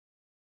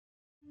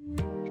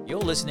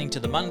listening to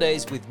the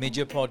Mondays with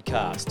Midger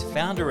podcast,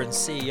 founder and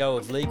CEO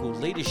of Legal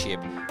Leadership,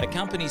 a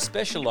company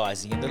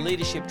specialising in the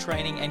leadership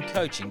training and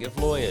coaching of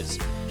lawyers.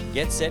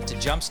 Get set to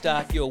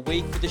jumpstart your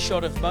week with a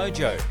shot of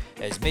mojo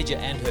as Midger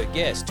and her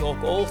guests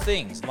talk all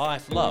things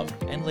life, love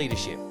and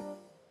leadership.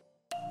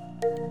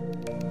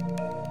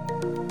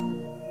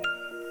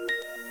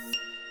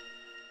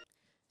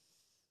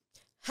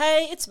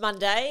 Hey, it's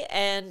Monday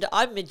and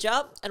I'm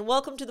Midger and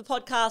welcome to the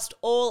podcast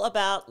all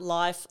about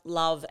life,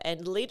 love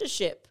and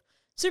leadership.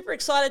 Super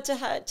excited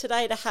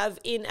today to have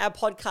in our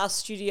podcast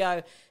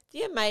studio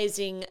the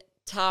amazing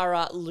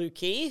Tara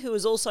Lucke, who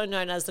is also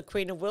known as the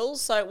Queen of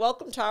Wills. So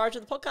welcome, Tara, to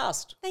the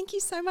podcast. Thank you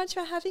so much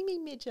for having me,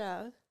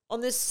 Midger.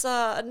 On this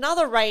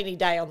another rainy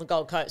day on the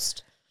Gold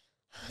Coast.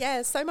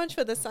 Yeah, so much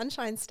for the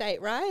Sunshine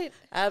State, right?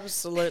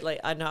 Absolutely.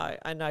 I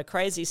know.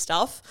 Crazy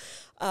stuff.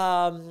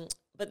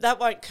 But that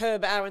won't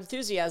curb our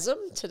enthusiasm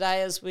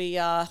today as we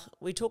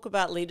talk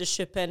about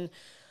leadership, and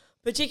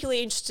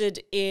particularly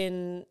interested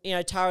in,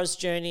 Tara's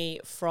journey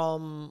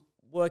from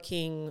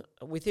working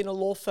within a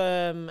law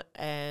firm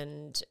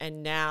and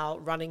now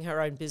running her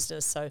own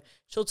business. So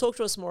she'll talk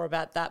to us more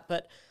about that.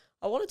 But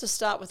I wanted to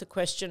start with a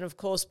question. Of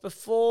course,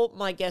 before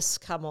my guests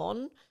come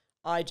on,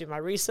 I do my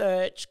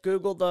research,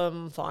 Google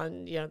them,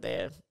 find,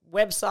 their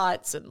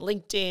websites and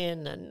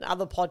LinkedIn and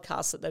other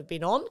podcasts that they've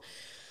been on.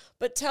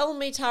 But tell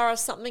me, Tara,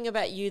 something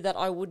about you that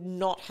I would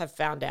not have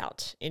found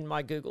out in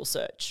my Google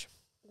search.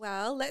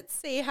 Well, let's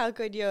see how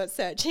good your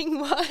searching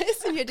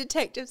was and your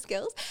detective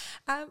skills.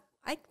 I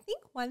think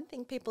one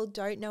thing people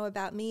don't know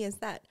about me is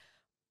that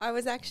I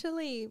was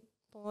actually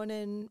born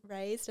and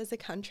raised as a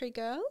country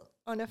girl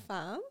on a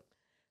farm.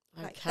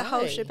 Okay. Like the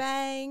whole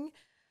shebang,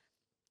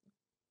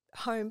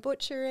 home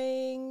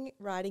butchering,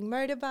 riding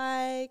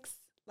motorbikes.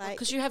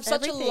 Because you have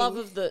such a love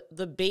of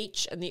the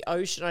beach and the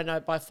ocean, I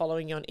know, by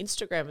following you on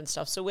Instagram and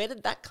stuff. So where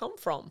did that come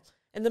from?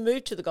 And the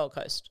move to the Gold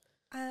Coast?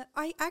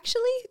 I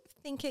actually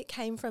think it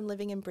came from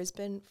living in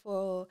Brisbane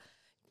for,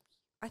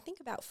 I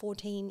think, about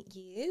 14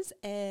 years.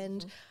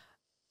 And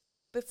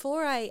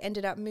before I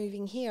ended up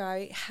moving here,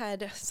 I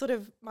had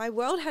my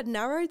world had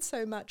narrowed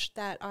so much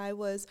that I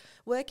was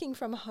working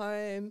from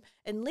home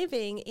and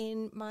living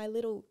in my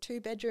little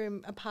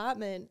 2-bedroom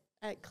apartment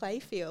at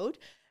Clayfield.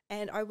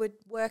 And I would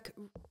work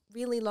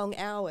really long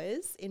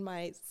hours in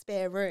my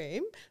spare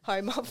room,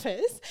 home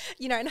office,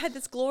 and I had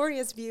this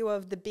glorious view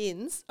of the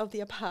bins of the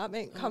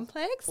apartment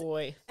complex.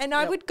 Boy. And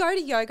I would go to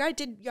yoga. I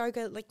did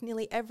yoga like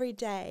nearly every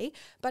day,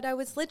 but I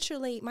was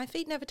literally, my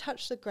feet never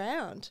touched the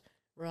ground.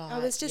 Right, I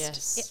was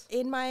just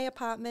in my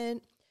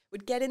apartment,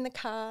 would get in the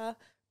car,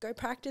 go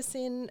practice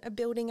in a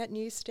building at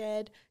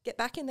Newstead, get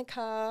back in the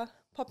car,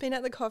 pop in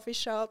at the coffee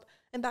shop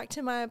and back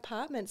to my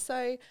apartment.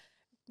 So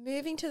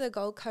moving to the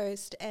Gold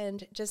Coast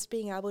and just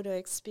being able to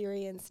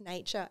experience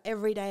nature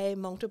every day,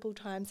 multiple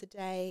times a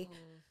day,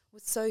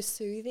 was so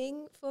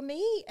soothing for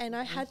me. And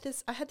I had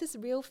this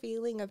real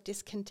feeling of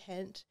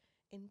discontent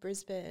in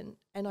Brisbane,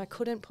 and I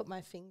couldn't put my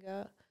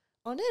finger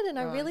on it. And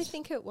I really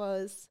think it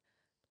was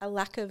a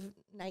lack of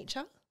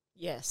nature.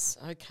 Yes,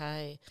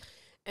 okay.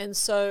 And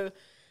so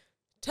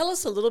tell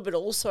us a little bit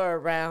also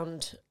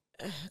around,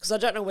 because I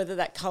don't know whether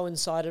that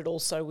coincided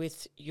also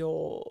with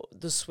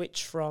the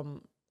switch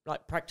from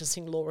like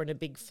practicing law in a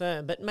big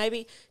firm, but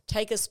maybe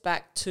take us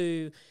back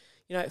to,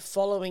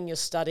 following your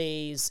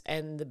studies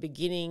and the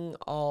beginning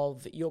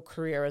of your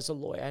career as a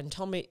lawyer, and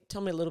tell me a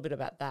little bit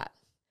about that.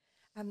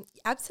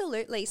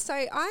 Absolutely. So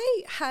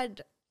I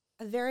had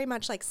a very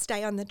much like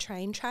stay on the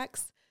train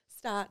tracks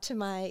start to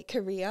my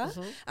career.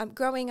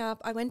 Growing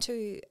up, I went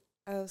to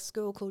a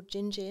school called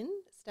Gingin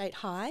State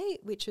High,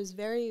 which was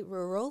very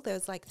rural. There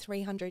was like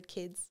 300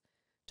 kids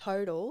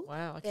total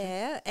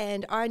there,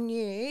 and I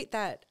knew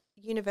that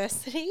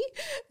university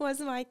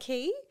was my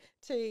key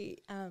to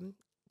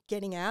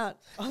getting out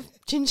of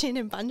Gingin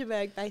and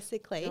Bundaberg,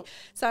 basically. Yep.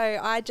 So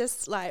I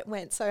just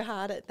went so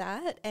hard at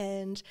that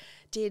and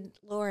did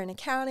law and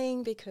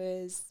accounting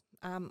because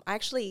I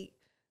actually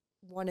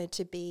wanted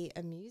to be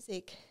a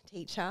music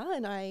teacher,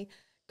 and I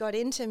got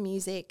into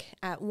music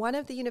at one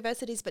of the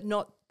universities, but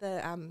not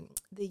the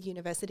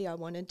university I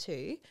wanted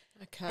to.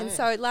 Okay. And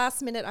so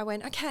last minute I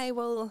went, okay,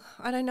 well,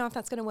 I don't know if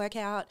that's going to work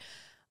out.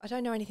 I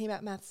don't know anything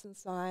about maths and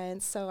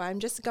science, so I'm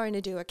just going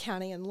to do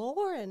accounting and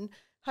law, and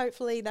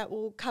hopefully that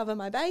will cover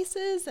my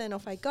bases, and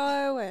off I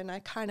go. And I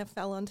kind of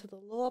fell onto the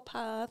law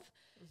path,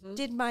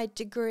 did my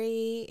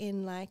degree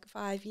in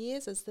 5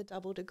 years as the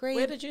double degree.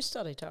 Where did you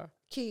study, Tara?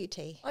 QUT.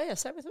 Oh, yeah,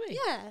 same with me.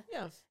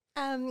 Yeah.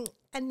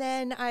 And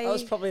then I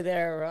was probably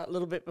there a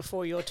little bit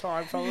before your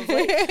time,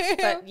 probably.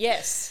 But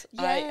yes,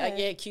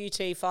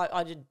 QUT 5.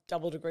 I did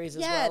double degrees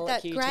as well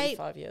at QUT great.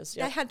 5 years.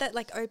 They had that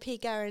OP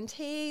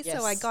guarantee,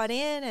 so I got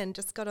in and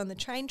just got on the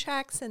train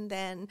tracks, and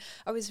then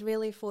I was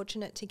really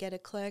fortunate to get a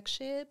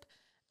clerkship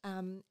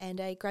and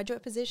a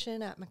graduate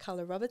position at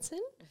McCullough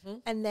Robertson,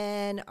 and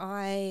then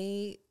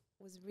I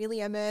was really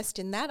immersed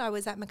in that. I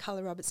was at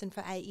McCullough Robertson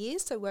for 8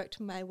 years, so worked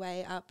my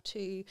way up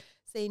to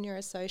senior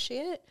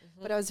associate,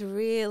 but I was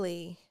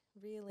really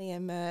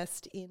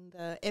immersed in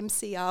the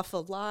MCR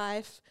for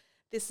life,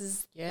 this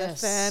is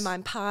Yes. the firm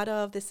I'm part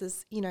of. This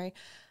is,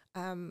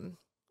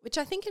 which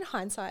I think in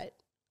hindsight,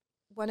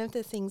 one of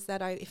the things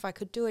that if I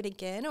could do it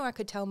again, or I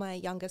could tell my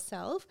younger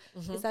self,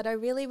 is that I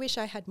really wish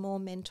I had more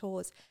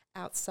mentors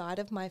outside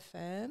of my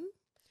firm.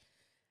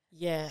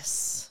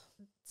 Yes.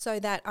 So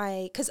that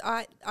because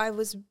I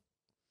was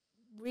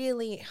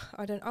really,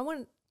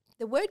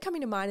 the word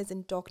coming to mind is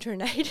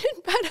indoctrinated,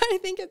 but I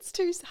think it's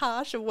too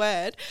harsh a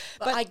word.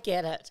 But I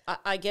get it.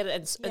 I get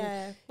it.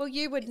 And well,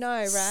 you would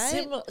know,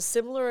 right?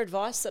 Similar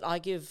advice that I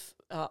give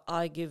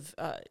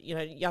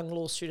young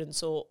law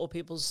students or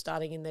people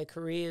starting in their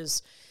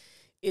careers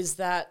is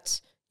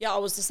that, I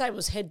was the same. It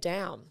was head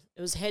down.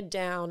 It was head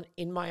down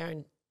in my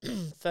own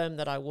firm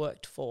that I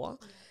worked for.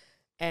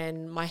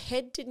 And my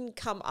head didn't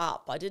come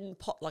up. I didn't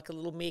pop like a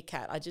little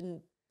meerkat. I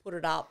didn't put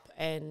it up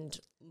and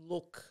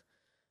look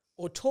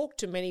or talk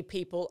to many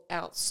people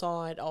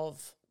outside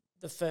of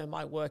the firm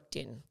I worked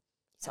in.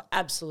 So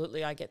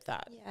absolutely, I get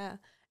that. Yeah.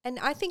 And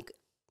I think,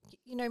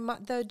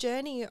 the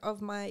journey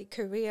of my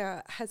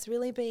career has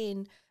really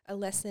been a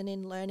lesson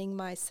in learning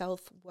my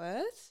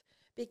self-worth,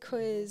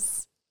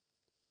 because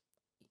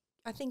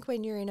I think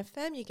when you're in a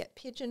firm, you get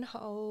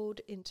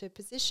pigeonholed into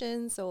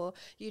positions, or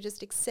you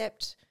just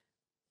accept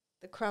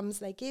the crumbs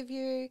they give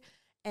you.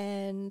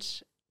 And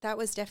that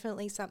was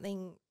definitely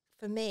something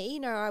for me.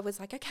 I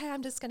was like, okay,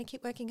 I'm just going to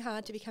keep working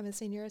hard to become a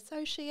senior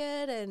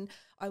associate. And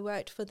I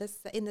worked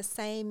in the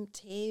same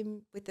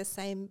team with the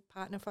same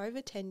partner for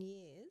over 10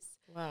 years.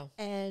 Wow.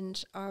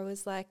 And I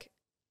was like,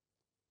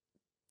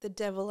 the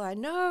devil I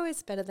know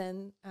is better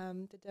than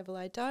the devil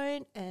I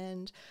don't.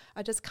 And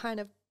I just kind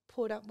of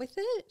put up with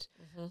it.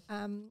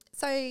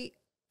 So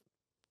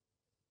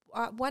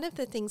one of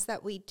the things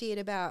that we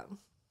did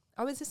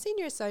I was a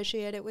senior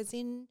associate. It was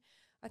in,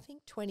 I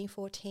think,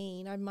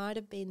 2014. I might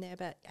have been there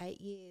about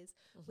 8 years.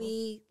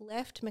 We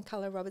left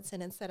McCullough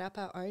Robertson and set up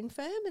our own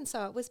firm. And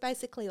so it was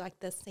basically like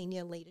the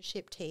senior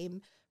leadership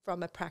team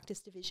from a practice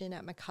division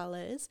at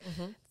McCullough's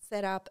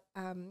set up.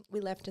 We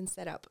left and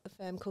set up a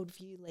firm called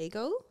View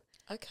Legal.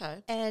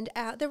 Okay. And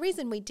the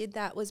reason we did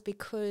that was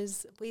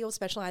because we all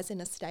specialise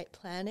in estate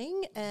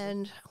planning.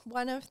 And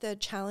one of the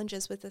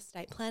challenges with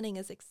estate planning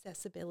is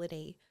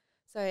accessibility.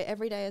 So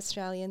everyday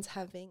Australians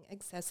having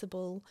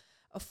accessible,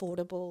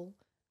 affordable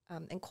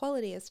and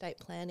quality estate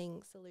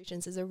planning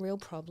solutions is a real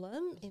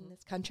problem in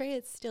this country.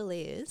 It still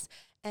is.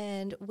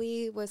 And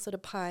we were sort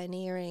of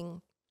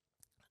pioneering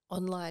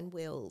online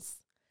wills.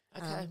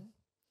 Okay.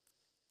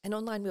 And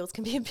online wills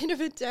can be a bit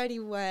of a dirty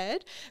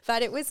word,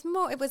 but it was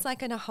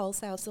like a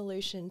wholesale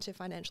solution to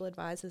financial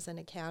advisors and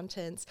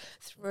accountants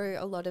through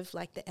a lot of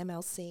like the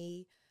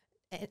MLC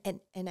and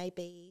NAB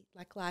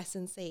like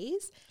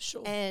licensees.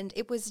 Sure. And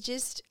it was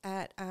just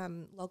at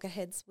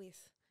loggerheads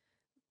with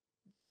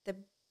the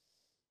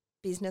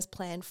business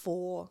plan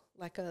for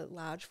like a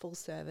large full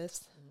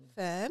service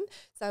firm.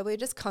 So we're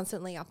just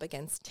constantly up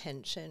against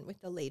tension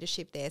with the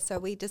leadership there. So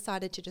we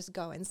decided to just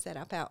go and set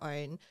up our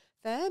own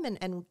firm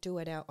and do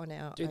it out on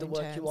our do own the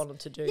work terms. you wanted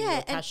to do, Yeah,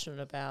 you're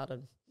passionate about.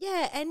 And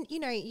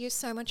you're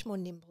so much more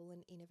nimble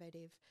and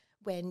innovative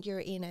when you're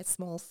in a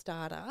small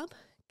startup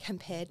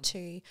compared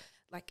to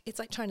it's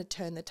like trying to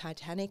turn the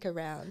Titanic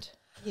around,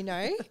 I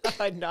know.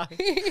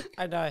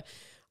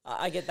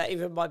 I get that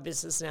even in my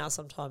business now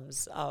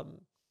sometimes,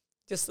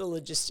 just the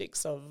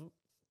logistics of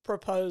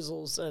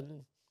proposals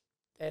and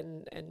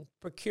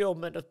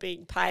procurement of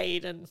being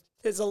paid, and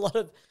there's a lot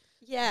of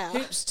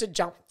hoops to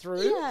jump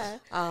through,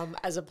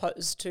 as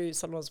opposed to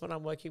sometimes when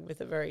I'm working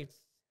with a very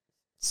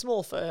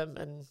small firm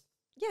and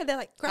they're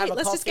like, great,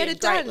 let's just get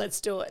it done. Let's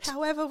do it.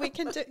 However we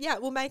can do,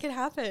 we'll make it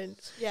happen.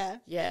 Yeah.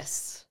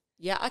 Yes.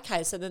 Yeah.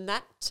 Okay. So then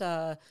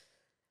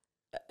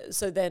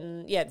so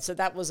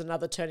that was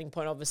another turning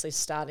point, obviously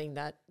starting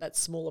that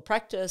smaller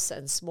practice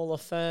and smaller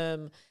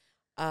firm.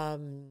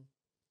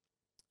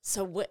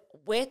 So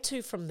where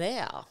to from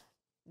there?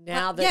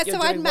 Now that you're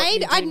doing what you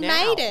do I'd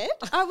now? made it.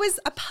 I was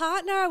a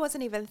partner. I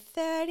wasn't even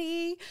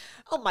 30.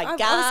 Oh my God.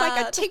 I was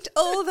like, I ticked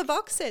all the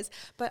boxes,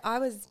 but I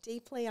was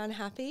deeply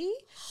unhappy.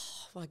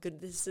 Oh my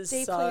goodness, this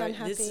is Deeply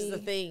unhappy.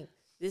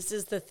 This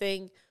is the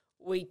thing.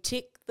 We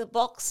tick the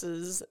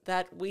boxes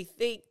that we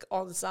think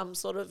on some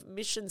sort of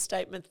mission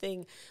statement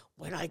thing.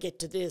 When I get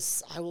to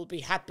this, I will be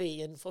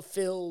happy and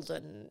fulfilled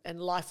and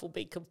life will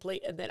be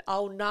complete. And then,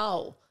 oh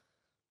no,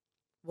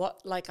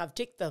 I've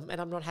ticked them and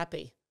I'm not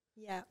happy.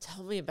 Yeah.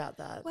 Tell me about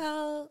that.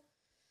 Well,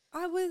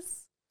 I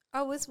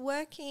was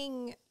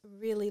working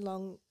really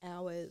long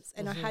hours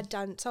and I had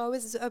done, so I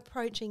was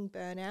approaching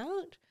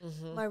burnout.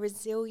 My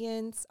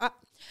resilience,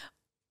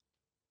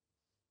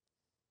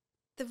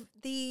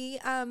 the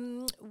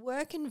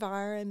work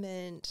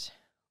environment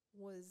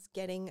was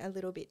getting a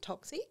little bit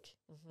toxic.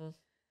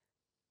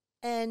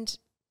 And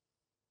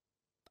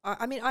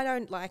I mean, I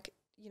don't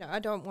I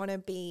don't want to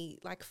be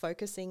like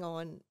focusing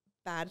on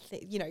bad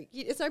things.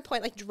 There's no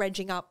point like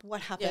dredging up what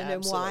happened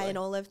and why and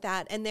all of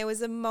that. And there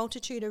was a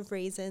multitude of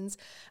reasons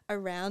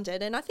around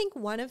it. And I think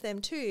one of them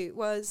too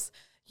was,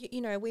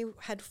 we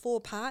had 4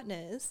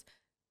 partners,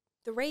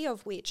 3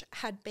 of which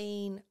had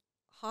been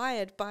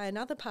hired by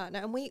another partner,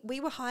 and we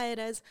were hired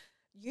as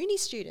uni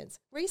students,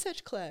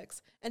 research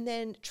clerks, and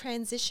then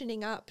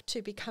transitioning up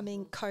to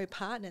becoming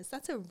co-partners.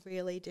 That's a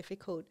really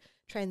difficult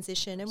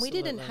transition. And we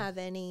didn't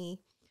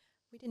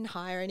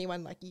hire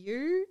anyone like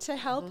you to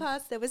help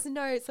us. There was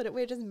no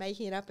we're just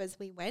making it up as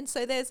we went.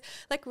 So there's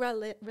like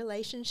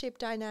relationship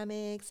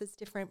dynamics, there's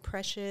different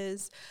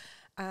pressures,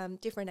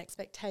 different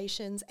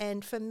expectations.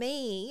 And for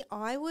me,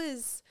 I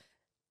was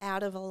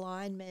out of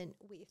alignment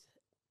with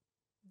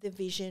the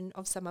vision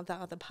of some of the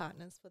other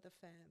partners for the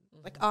firm.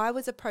 Like I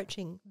was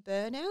approaching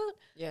burnout.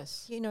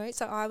 Yes.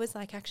 So I was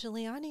like,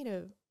 actually,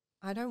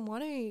 I don't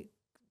want to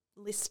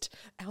list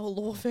our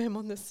law firm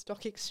on the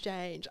stock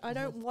exchange. I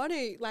don't want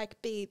to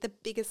be the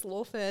biggest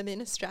law firm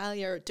in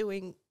Australia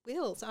doing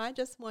wills. I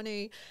just want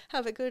to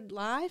have a good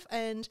life.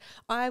 And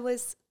I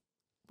must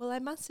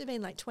have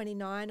been like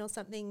 29 or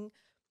something.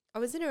 I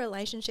was in a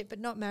relationship but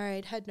not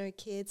married, had no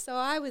kids. So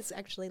I was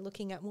actually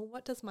looking at,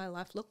 what does my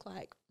life look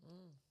like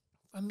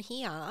from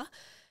here?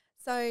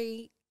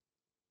 So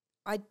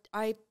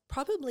I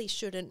probably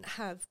shouldn't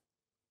have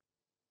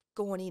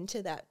gone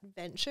into that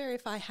venture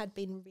if I had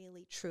been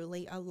really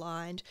truly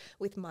aligned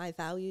with my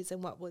values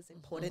and what was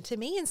important to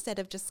me, instead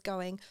of just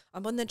going,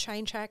 I'm on the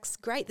train tracks,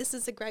 great, this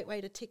is a great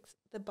way to tick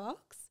the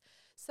box.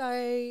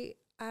 So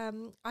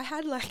I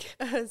had like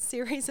a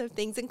series of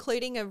things,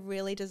 including a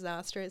really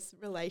disastrous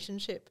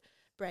relationship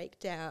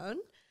breakdown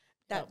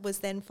that was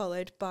then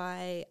followed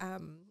by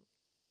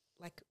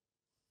like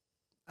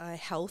a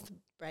health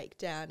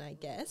breakdown, I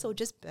guess, or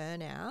just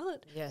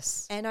burnout.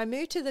 Yes. And I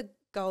moved to the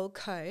Gold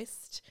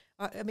Coast.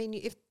 I mean,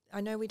 if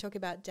I know we talk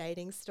about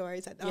dating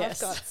stories, I've got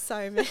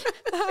so many.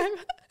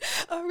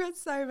 I've got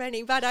so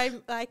many, but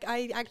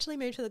I actually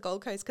moved to the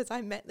Gold Coast because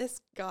I met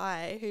this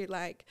guy who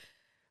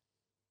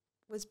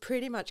was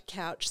pretty much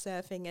couch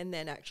surfing and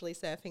then actually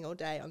surfing all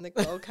day on the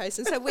Gold Coast.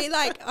 And so I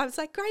was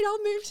like, great,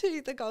 I'll move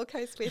to the Gold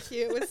Coast with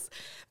you. It was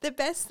the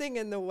best thing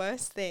and the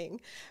worst thing.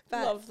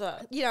 But, love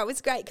that. It was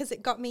great because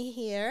it got me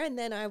here. And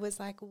then I was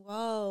like,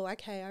 whoa,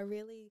 okay, I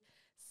really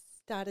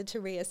started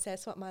to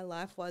reassess what my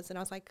life was. And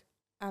I was like,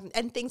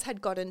 and things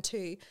had gotten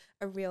to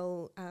a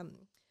real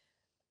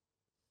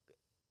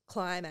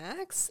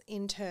climax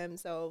in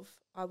terms of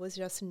I was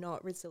just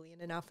not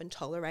resilient enough and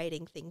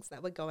tolerating things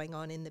that were going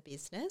on in the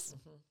business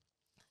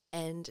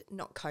and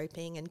not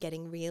coping and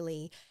getting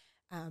really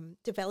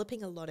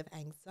developing a lot of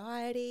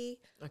anxiety.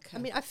 Okay. I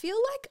mean, I feel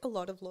like a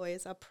lot of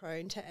lawyers are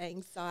prone to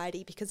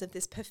anxiety because of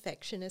this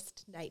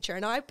perfectionist nature.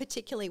 And I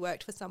particularly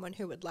worked for someone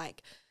who would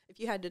if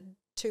you had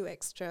 2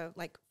 extra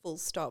full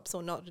stops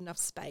or not enough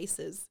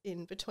spaces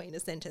in between a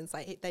sentence,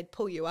 they'd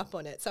pull you up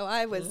on it. So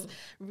I was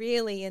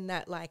really in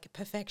that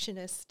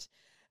perfectionist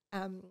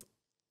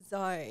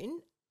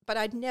zone, but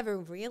I'd never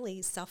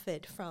really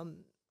suffered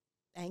from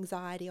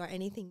anxiety or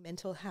anything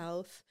mental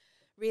health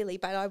really,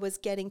 but I was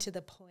getting to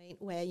the point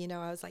where,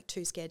 I was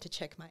too scared to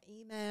check my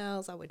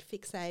emails. I would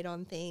fixate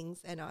on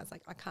things and I was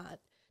like, I can't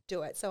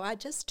do it. So I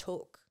just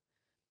took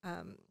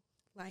a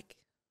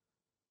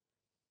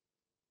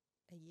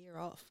year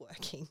off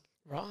working.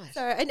 Right.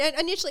 So and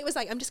initially it was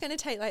I'm just going to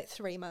take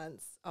 3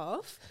 months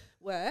off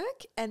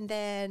work, and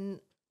then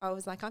I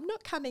was like, I'm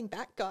not coming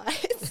back,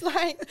 guys.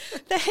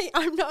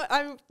 I'm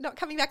not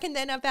coming back. And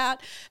then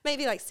about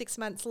maybe 6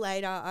 months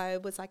later, I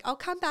was like, I'll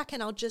come back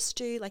and I'll just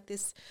do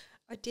this.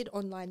 I did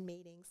online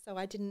meetings, so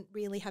I didn't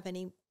really have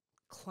any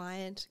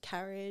client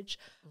carriage.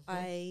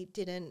 I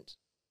didn't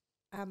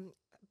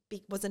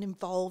wasn't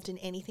involved in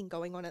anything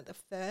going on at the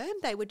firm.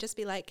 They would just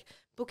be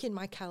book in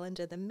my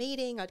calendar the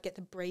meeting. I'd get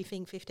the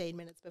briefing 15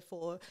 minutes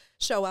before,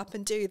 show up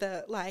and do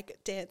the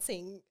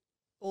dancing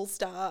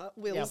all-star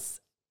wills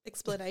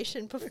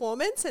explanation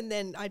performance, and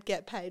then I'd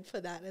get paid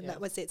for that, and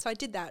that was it. So I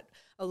did that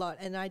a lot,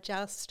 and I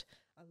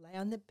lay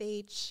on the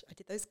beach. I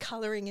did those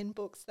colouring in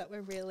books that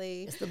were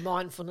really... It's the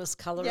mindfulness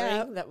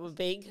colouring that were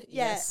big.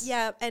 Yeah,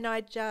 yeah. And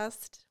I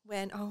just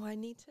went, I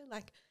need to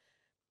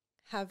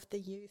have the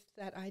youth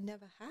that I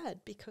never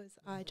had because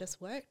I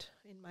just worked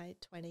in my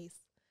 20s.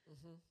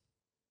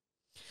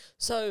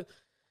 So,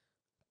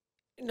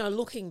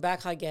 looking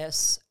back, I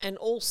guess, and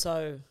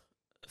also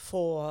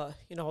for,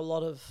 a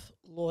lot of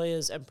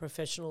lawyers and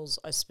professionals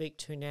I speak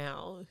to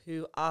now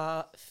who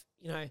are,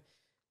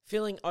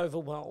 feeling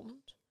overwhelmed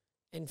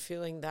and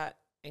feeling that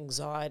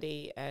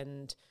anxiety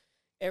and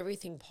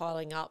everything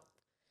piling up.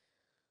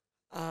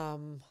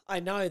 I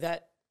know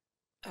that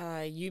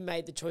you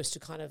made the choice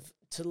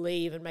to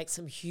leave and make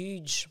some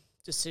huge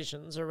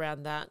decisions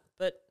around that,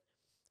 but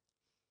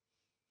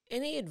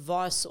any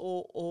advice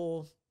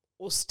or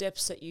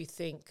steps that you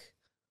think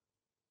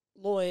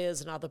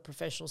lawyers and other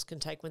professionals can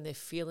take when they're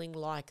feeling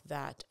like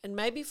that? And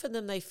maybe for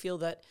them they feel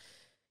that,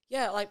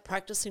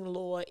 practicing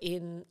law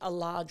in a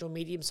large or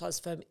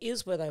medium-sized firm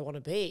is where they want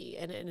to be,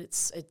 and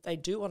they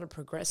do want to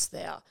progress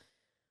there,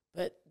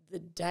 but the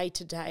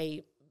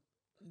day-to-day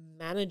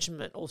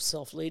management or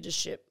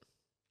self-leadership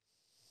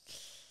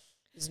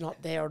is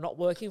not there or not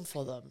working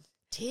for them.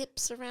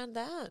 Tips around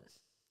that?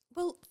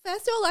 Well,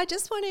 first of all, I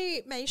just want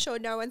to make sure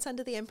no one's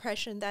under the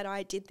impression that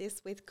I did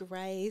this with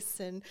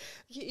grace, and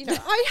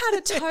I had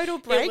a total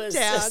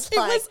breakdown.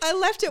 I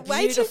left it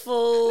way too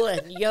beautiful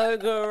and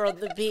yoga on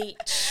the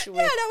beach. With,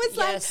 and I was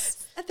like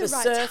at the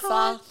right surfer.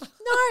 time.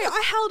 No,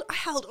 I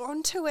held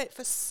on to it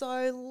for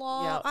so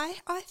long. Yep.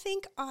 I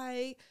think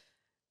I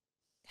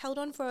held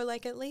on for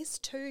like at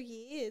least 2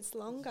 years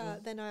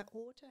longer than I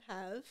ought to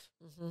have.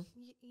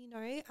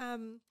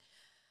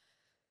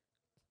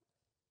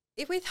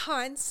 If with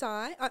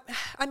hindsight,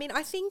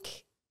 I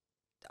think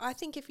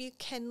if you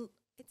can,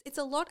 it's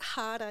a lot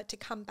harder to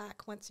come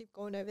back once you've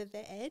gone over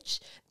the edge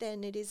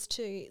than it is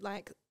to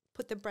like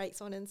put the brakes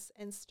on and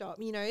stop.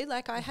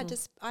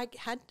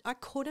 I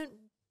couldn't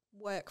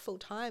work full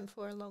time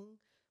for a long.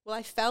 Well,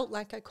 I felt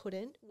like I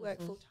couldn't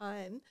work full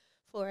time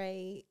for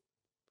a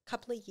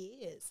couple of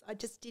years. I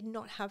just did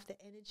not have the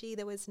energy.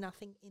 There was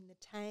nothing in the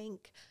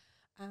tank,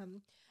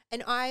 and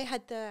I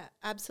had the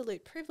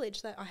absolute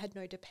privilege that I had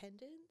no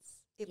dependents.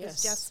 It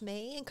was just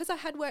me. And because I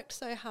had worked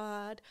so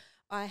hard,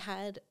 I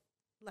had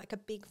like a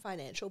big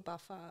financial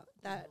buffer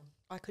that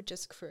I could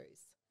just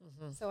cruise.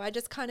 So I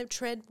just kind of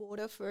tread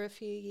water for a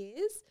few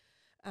years.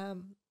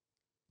 And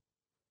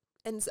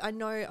I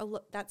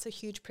know that's a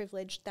huge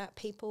privilege that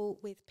people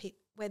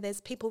where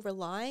there's people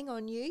relying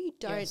on you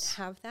don't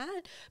have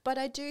that. But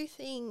I do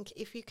think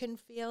if you can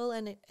feel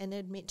and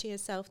admit to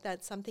yourself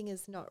that something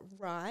is not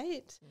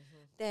right,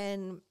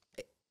 then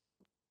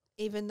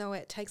even though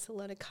it takes a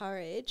lot of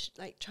courage,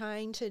 like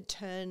trying to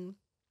turn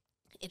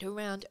it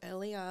around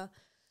earlier,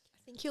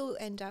 I think you'll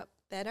end up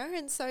better.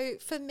 And so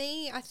for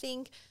me, I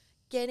think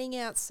getting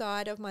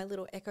outside of my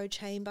little echo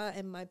chamber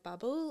and my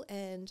bubble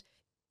and,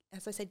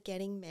 as I said,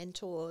 getting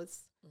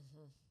mentors,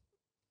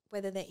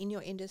 whether they're in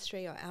your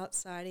industry or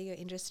outside of your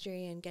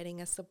industry, and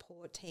getting a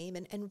support team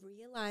and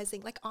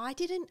realising, like, I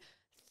didn't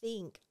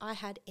think I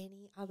had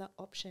any other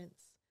options,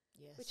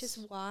 which is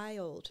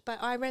wild. But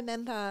I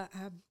remember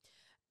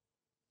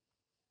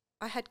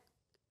I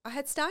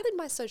had started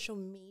my social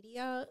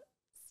media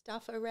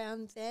stuff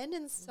around then,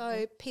 and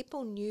so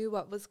people knew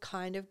what was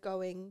kind of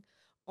going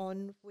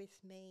on with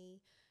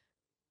me,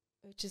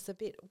 which is a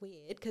bit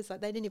weird because they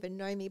didn't even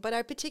know me. But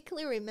I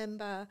particularly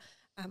remember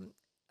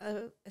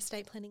a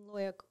estate planning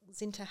lawyer,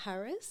 Zinta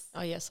Harris.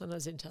 Oh, yes, I know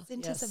Zinta.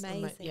 Zinta's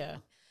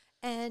amazing.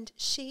 And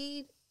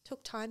she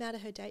took time out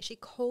of her day. She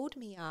called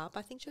me up.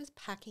 I think she was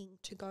packing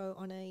to go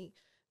on a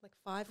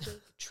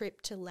 5-week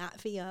trip to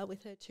Latvia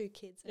with her 2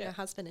 kids and her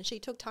husband, and she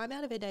took time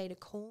out of her day to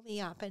call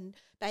me up and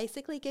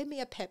basically give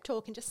me a pep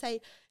talk and just say,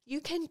 you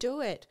can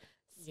do it.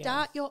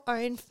 Start your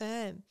own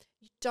firm.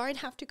 You don't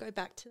have to go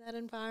back to that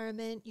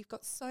environment. You've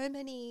got so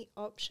many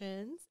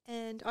options.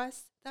 And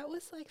that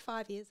was like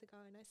 5 years ago,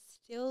 and I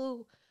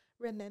still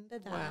remember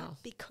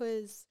that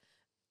because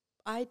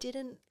I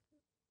didn't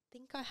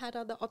think I had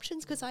other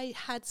options because I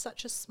had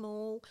such a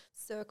small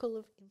circle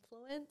of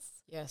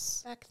influence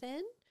back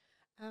then.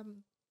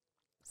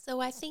 So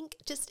I think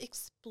just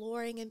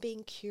exploring and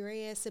being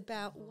curious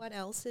about what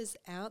else is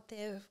out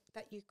there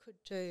that you could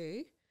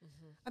do.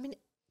 I mean,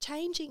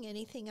 changing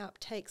anything up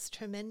takes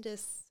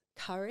tremendous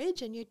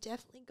courage, and you're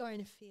definitely going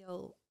to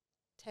feel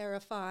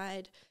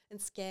terrified and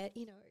scared,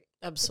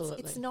 Absolutely.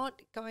 It's not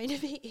going to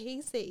be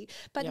easy,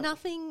 but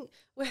nothing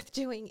worth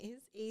doing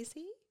is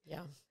easy.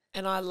 Yeah.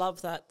 And I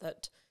love that,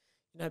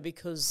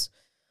 because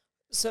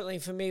certainly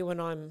for me when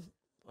I'm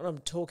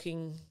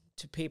talking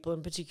to people,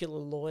 in particular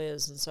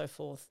lawyers and so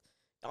forth,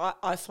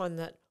 I find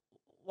that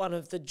one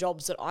of the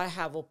jobs that I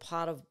have, or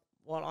part of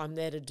what I'm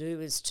there to do,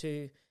 is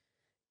to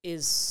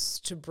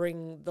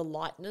bring the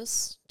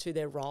lightness to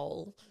their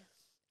role,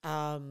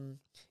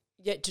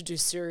 yet to do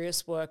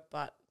serious work,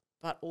 but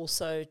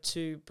also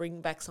to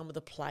bring back some of the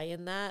play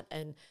in that,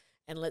 and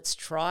let's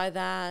try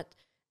that,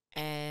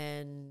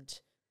 and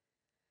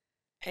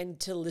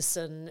to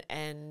listen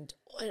and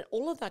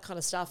all of that kind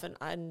of stuff,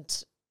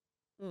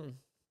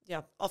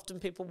 often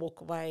people walk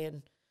away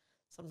and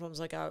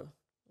sometimes I go,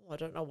 I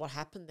don't know what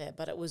happened there,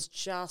 but it was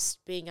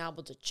just being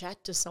able to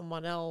chat to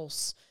someone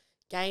else,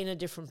 gain a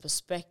different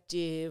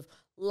perspective,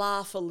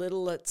 laugh a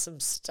little at some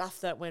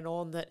stuff that went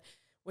on that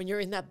when you're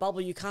in that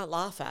bubble you can't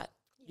laugh at.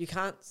 You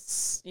can't,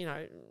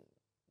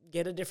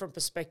 get a different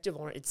perspective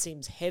on it. It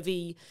seems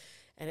heavy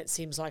and it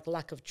seems like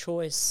lack of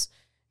choice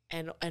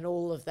and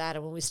all of that.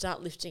 And when we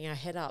start lifting our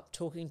head up,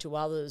 talking to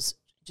others,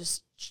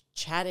 just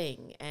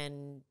chatting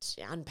and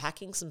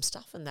unpacking some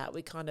stuff in that,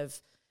 we kind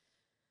of,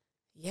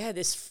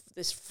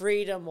 this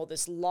freedom or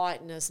this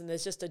lightness, and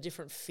there's just a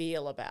different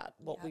feel about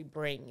what we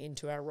bring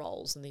into our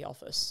roles in the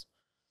office.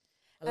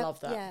 I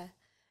love that. Yeah.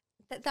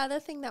 The other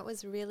thing that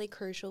was really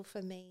crucial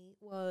for me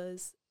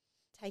was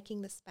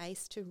taking the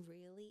space to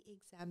really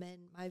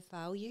examine my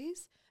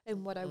values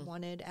and what I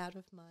wanted out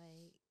of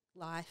my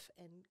life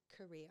and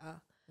career.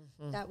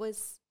 That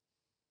was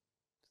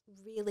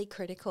really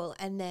critical.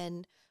 And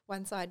then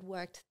once I'd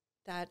worked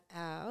that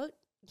out,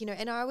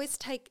 and I always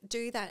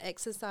do that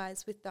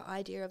exercise with the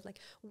idea of like,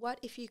 what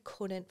if you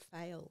couldn't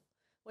fail?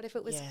 What if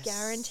it was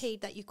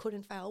guaranteed that you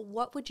couldn't fail?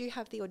 What would you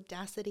have the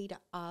audacity to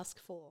ask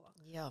for?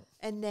 Yeah.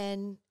 And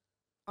then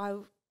I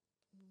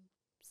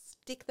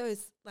stick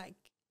those like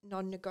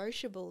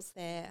non-negotiables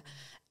there.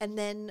 And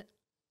then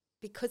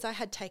because I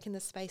had taken the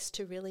space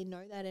to really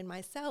know that in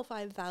myself,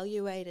 I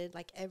evaluated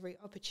like every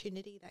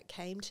opportunity that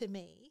came to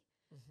me.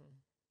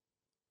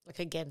 Like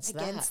against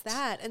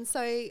that. And so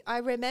I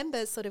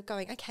remember sort of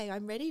going, okay,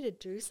 I'm ready to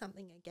do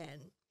something again.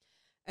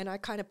 And I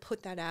kind of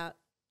put that out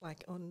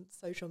like on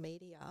social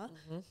media.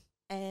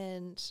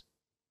 And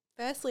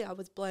firstly, I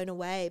was blown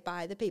away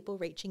by the people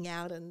reaching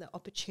out and the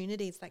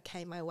opportunities that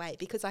came my way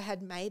because I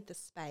had made the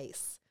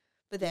space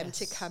for them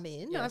to come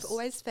in. I've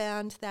always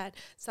found that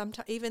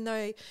sometimes, even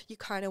though you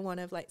kind of want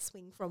to like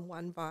swing from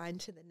one vine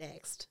to the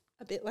next,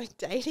 a bit like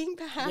dating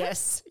perhaps.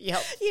 Yes,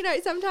 yep. You know,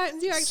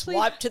 sometimes you actually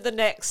swipe to the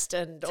next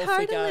and off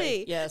we go.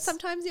 Yes.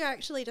 Sometimes you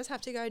actually just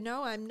have to go,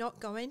 no, I'm not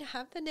going to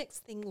have the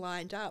next thing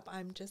lined up.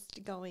 I'm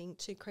just going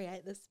to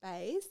create the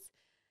space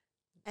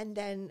and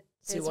then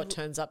see what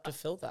turns up to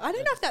fill that. I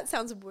don't know if that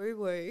sounds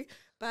woo-woo,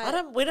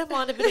 but we don't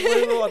mind a bit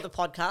of woo-woo on the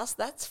podcast.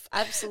 That's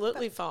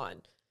absolutely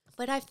fine.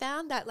 But I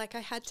found that like I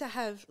had to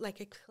have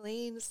like a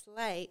clean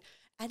slate.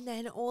 And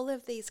then all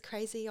of these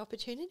crazy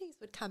opportunities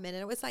would come in.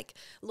 And it was like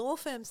law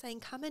firms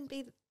saying, come and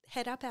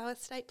head up our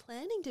estate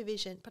planning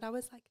division. But I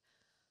was like,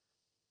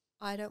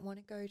 I don't want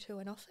to go to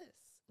an office.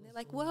 And they're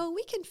like, well,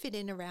 we can fit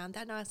in around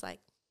that. And I was like,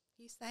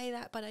 you say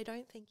that, but I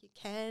don't think you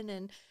can.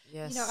 And,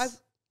 you know,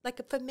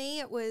 like for me,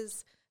 it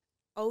was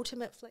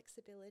ultimate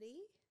flexibility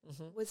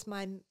was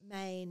my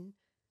main,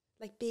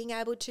 like being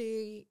able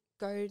to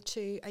go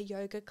to a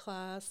yoga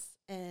class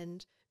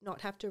and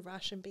not have to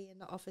rush and be in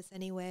the office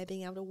anywhere,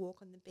 being able to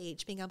walk on the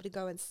beach, being able to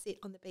go and sit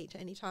on the beach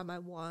anytime I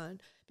want,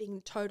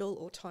 being total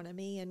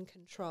autonomy and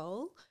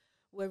control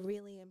were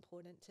really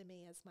important to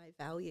me as my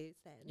values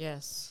then.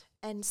 Yes.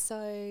 And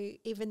so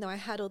even though I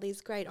had all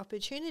these great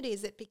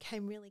opportunities, it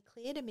became really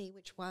clear to me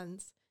which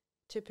ones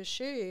to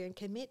pursue and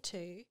commit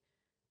to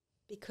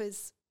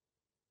because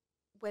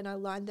when I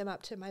lined them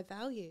up to my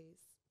values,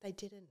 they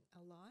didn't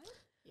align.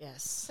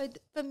 Yes. So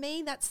for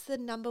me, that's the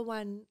number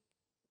one,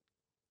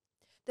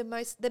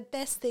 the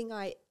best thing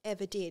I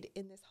ever did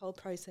in this whole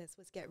process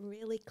was get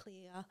really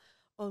clear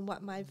on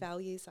what my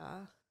values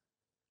are.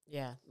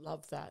 Yeah,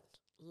 love that.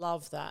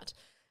 Love that.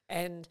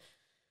 And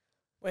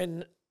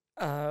when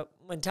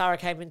Tara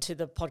came into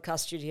the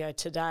podcast studio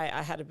today,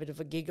 I had a bit of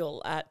a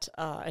giggle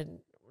and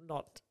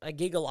not a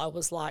giggle, I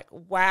was like,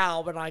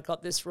 wow, when I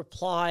got this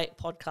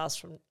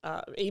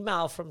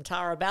email from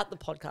Tara about the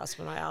podcast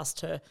when I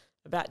asked her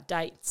about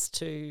dates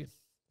to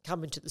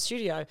come into the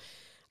studio.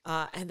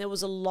 And there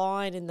was a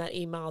line in that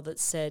email that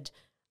said,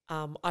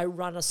 I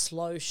run a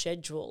slow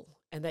schedule,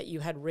 and that you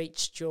had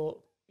reached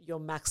your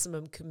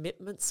maximum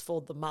commitments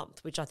for the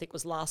month, which I think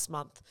was last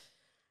month.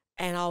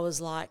 And I was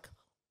like,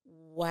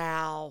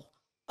 wow,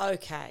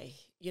 okay.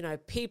 You know,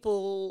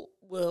 people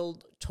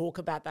will talk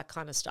about that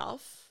kind of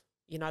stuff,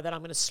 you know, that I'm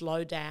going to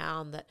slow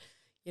down, that,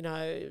 you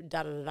know,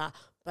 da-da-da-da.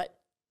 But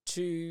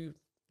to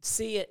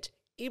see it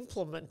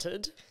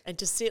implemented and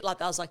to see it like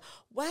that, I was like,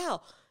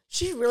 wow,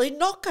 she's really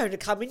not going to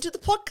come into the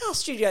podcast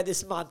studio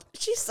this month.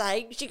 She's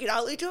saying she can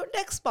only do it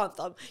next month.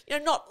 I'm, you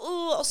know, not,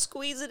 I'll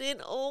squeeze it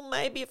in, or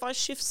maybe if I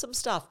shift some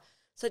stuff.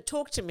 So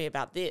talk to me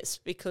about this,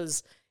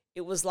 because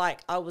it was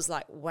like, I was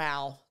like,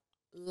 wow,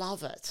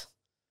 love it.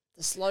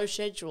 The slow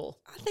schedule.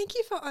 Thank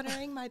you for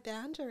honouring my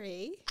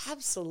boundary.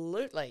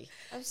 Absolutely.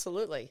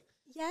 Absolutely.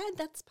 Yeah,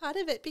 that's part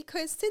of it,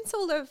 because since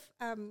all of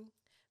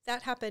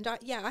that happened, I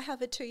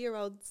have a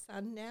 2-year-old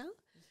son now,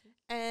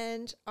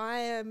 and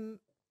I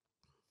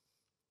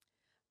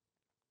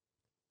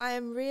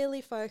am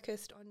really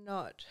focused on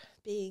not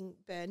being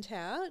burnt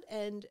out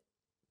and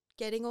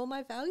getting all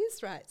my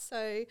values right.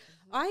 So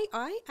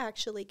I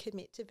actually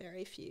commit to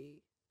very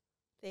few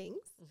things.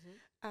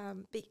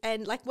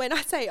 And like when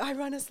I say I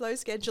run a slow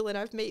schedule and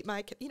I've meet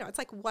my, you know, it's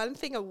like one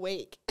thing a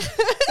week,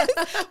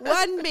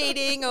 one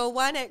meeting or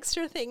one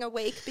extra thing a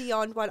week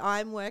beyond what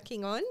I'm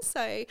working on.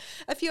 So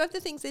a few of the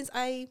things is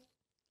I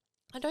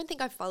don't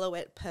think I follow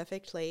it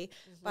perfectly,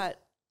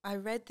 but I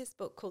read this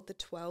book called The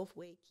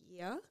 12-Week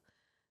Year.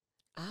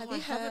 Oh, I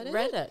haven't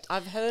read it.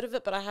 I've heard of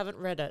it, but I haven't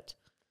read it.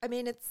 I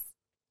mean, it's,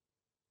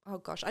 oh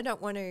gosh, I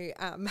don't want to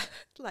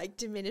like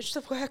diminish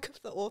the work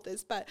of the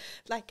authors, but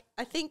like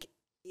I think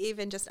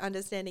even just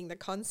understanding the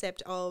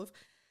concept of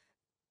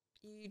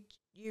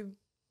you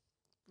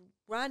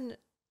run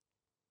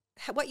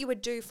what you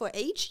would do for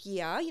each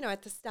year, you know,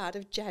 at the start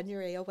of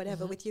January or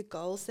whatever with your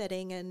goal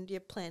setting and you're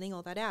planning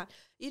all that out,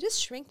 you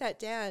just shrink that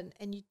down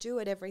and you do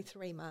it every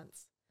 3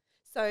 months.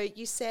 So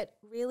you set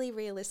really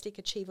realistic,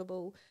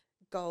 achievable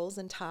goals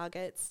and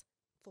targets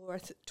for a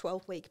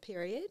 12-week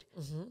period.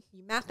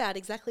 You map out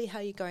exactly how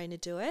you're going to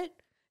do it.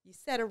 You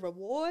set a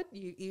reward.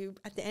 You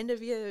at the end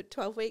of your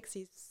 12 weeks,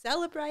 you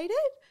celebrate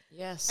it.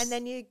 Yes. And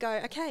then you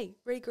go, okay,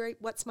 regroup.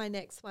 What's my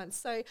next one?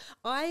 So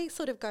I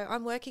sort of go,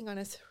 I'm working on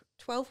a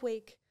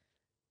 12-week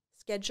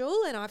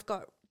schedule and I've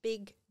got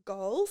big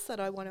goals that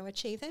I want to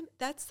achieve them.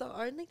 That's the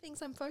only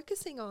things I'm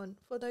focusing on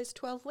for those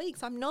 12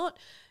 weeks. I'm not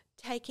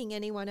taking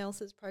anyone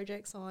else's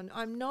projects on.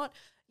 I'm not,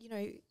 you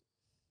know,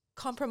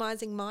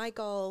 compromising my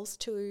goals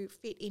to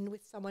fit in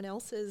with someone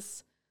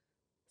else's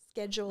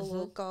schedule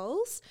or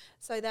goals,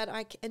 so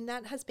that and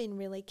that has been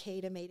really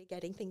key to me to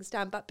getting things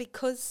done. But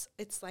because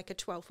it's like a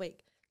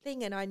 12-week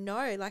thing, and I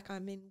know like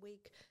I'm in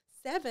week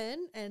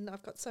 7 and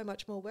I've got so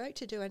much more work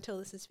to do until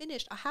this is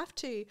finished, I have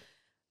to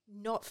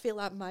not fill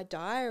up my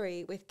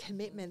diary with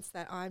commitments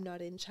that I'm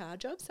not in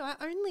charge of. So I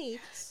only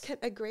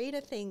agree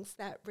to things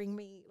that bring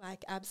me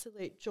like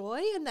absolute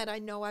joy and that I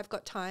know I've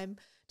got time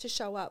to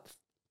show up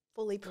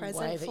fully present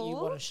the way for. that you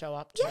want to show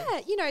up to.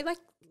 Yeah, you know, like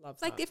Love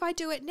if I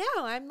do it now,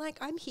 I'm like,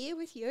 I'm here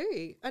with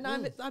you and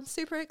I'm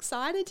super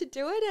excited to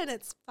do it and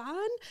it's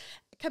fun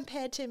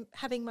compared to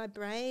having my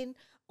brain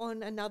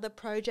on another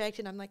project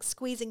and I'm like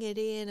squeezing it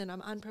in and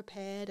I'm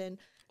unprepared and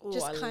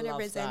just kind of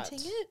resenting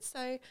it.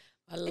 So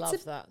I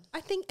love that. I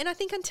think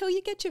until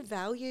you get your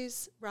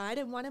values right,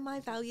 and one of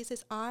my values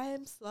is I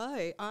am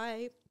slow.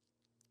 I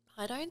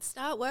don't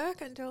start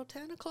work until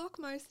 10 o'clock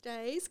most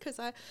days because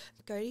I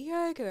go to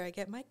yoga, I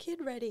get my kid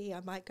ready, I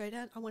might go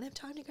down, I want to have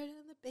time to go down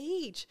to the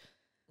beach.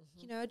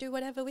 You know, I do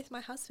whatever with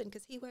my husband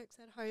because he works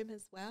at home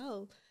as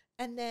well.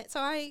 And so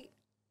I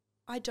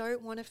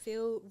don't want to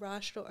feel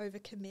rushed or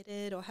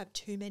overcommitted or have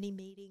too many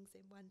meetings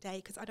in one day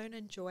because I don't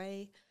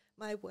enjoy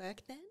my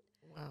work then.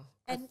 Wow.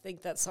 And I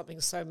think that's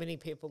something so many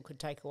people could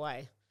take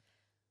away.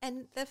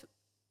 And the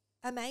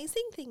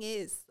amazing thing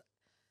is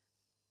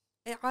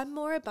I'm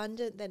more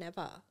abundant than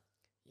ever.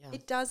 Yeah.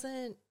 It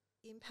doesn't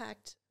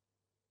impact.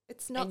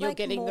 It's not and you're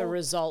getting the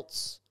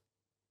results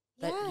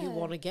that you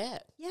want to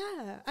get.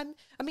 Yeah.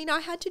 I mean, I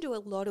had to do a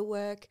lot of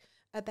work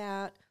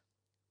about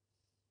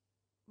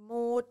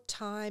more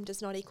time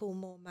does not equal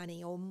more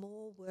money, or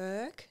more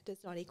work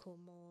does not equal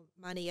more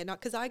money. And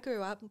because I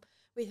grew up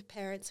with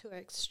parents who are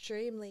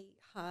extremely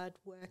hard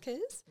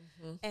workers,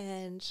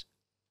 and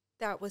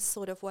that was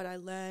sort of what I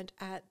learned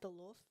at the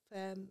law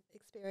firm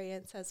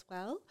experience as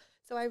well.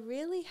 So I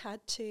really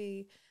had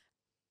to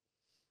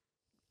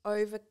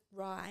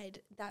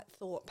override that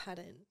thought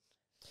pattern.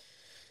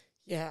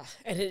 Yeah,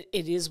 and it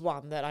is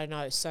one that I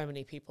know so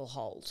many people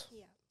hold.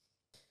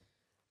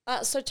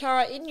 Yeah. So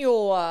Tara, in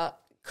your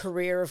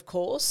career, of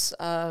course,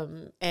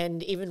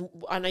 and even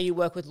I know you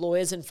work with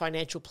lawyers and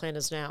financial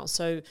planners now,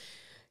 so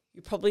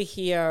you probably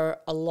hear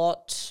a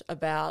lot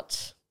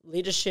about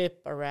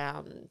leadership,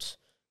 around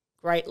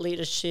great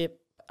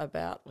leadership,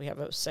 about, we have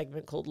a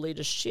segment called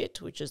Leader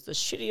Shit, which is the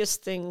shittiest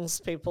things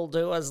people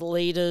do as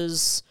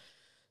leaders.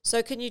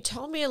 So can you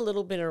tell me a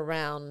little bit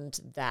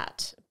around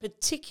that,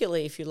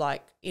 particularly if you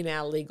like in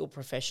our legal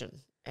profession,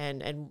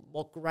 and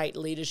what great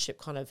leadership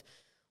kind of,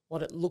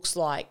 what it looks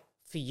like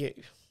for you?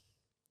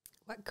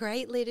 What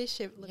great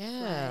leadership looks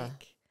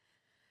like.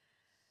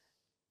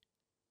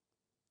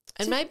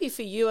 And maybe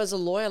for you as a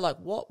lawyer, like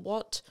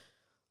what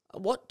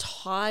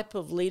type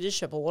of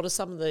leadership, or what are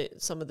some of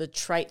the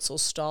traits or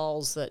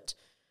styles that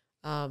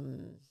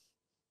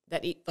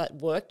that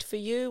worked for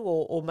you,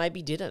 or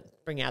maybe didn't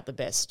bring out the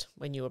best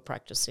when you were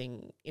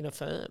practicing in a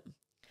firm?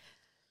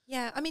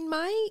 Yeah, I mean,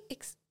 my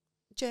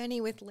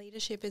journey with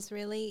leadership is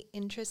really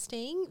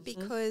interesting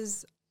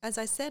because, as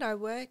I said, I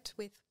worked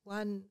with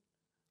one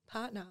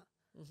partner,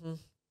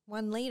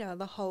 one leader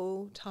the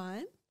whole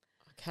time.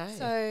 Okay.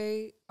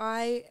 So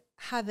I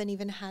haven't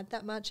even had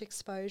that much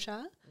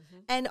exposure.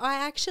 And I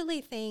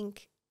actually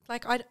think,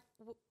 like,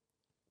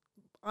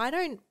 I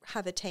don't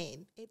have a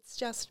team. It's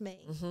just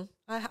me.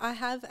 I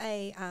have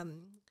a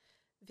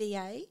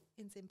VA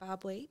in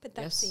Zimbabwe, but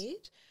that's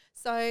it.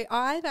 So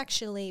I've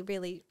actually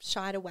really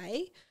shied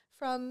away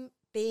from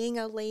being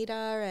a leader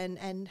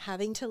and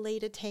having to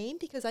lead a team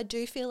because I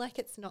do feel like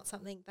it's not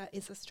something that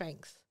is a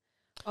strength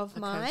of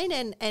mine.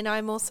 And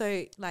I'm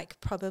also like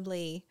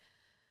probably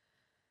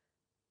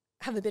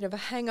have a bit of a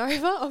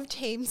hangover of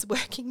teams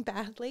working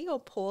badly or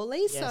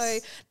poorly. So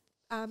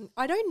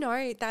I don't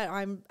know that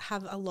I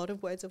have a lot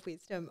of words of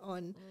wisdom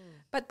on,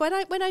 but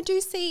when I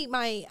do see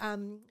my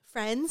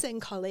friends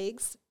and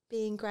colleagues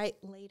being great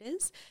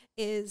leaders,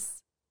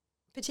 is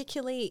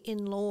particularly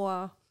in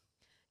law,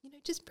 you know,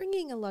 just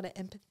bringing a lot of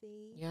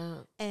empathy. Yeah.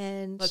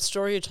 And that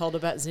story you told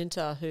about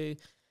Zinta, who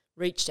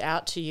reached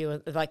out to you,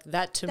 and like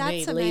that, to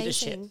me,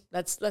 leadership.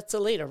 That's a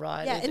leader,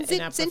 right? Yeah, and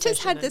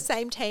Zinta's had the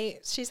same team.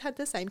 She's had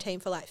the same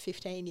team for like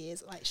 15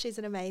 years. Like, she's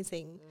an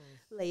amazing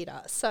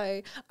leader.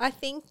 So I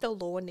think the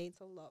law needs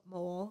a lot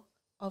more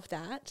of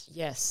that.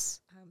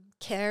 Yes.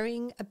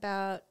 Caring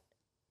about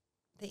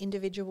the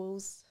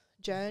individual's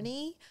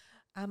journey.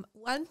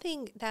 One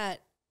thing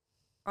that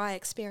I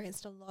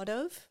experienced a lot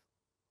of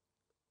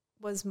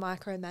was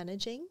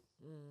micromanaging.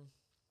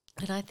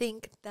 And I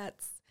think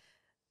that's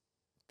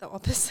the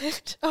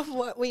opposite of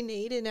what we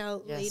need in our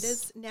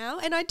leaders now.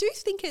 And I do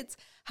think it's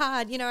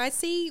hard. You know, I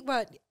see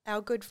what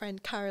our good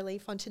friend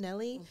Carolee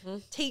Fontanelli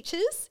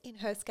teaches in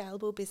her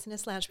Scalable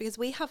Business Lounge, because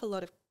we have a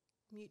lot of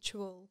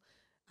mutual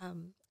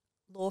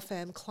law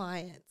firm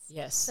clients.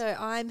 Yes. So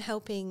I'm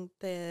helping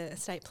the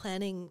estate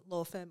planning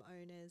law firm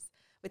owners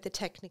with the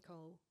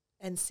technical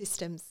and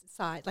systems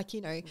side, like,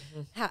 you know,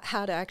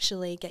 how to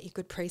actually get your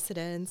good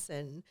precedents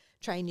and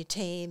train your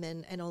team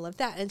and all of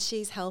that. And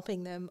she's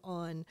helping them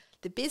on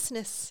the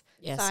business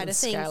side of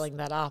things. Scaling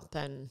that up.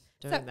 And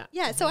doing that.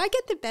 Yeah, so I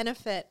get the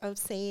benefit of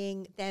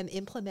seeing them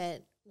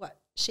implement what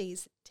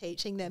she's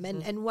teaching them.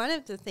 And one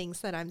of the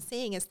things that I'm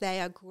seeing is they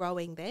are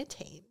growing their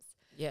teams.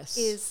 Yes.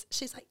 Is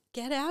she's like,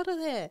 get out of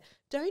there.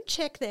 Don't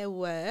check their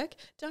work.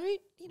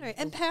 Don't,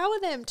 empower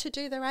them to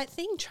do the right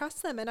thing.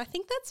 Trust them. And I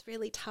think that's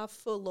really tough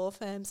for law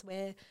firms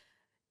where,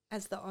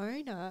 as the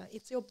owner,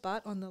 it's your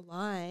butt on the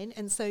line.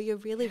 And so you're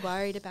really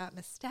worried about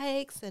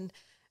mistakes and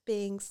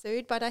being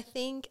sued. But I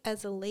think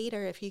as a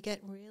leader, if you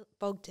get real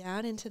bogged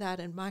down into that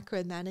and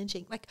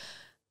micromanaging,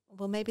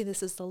 maybe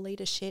this is the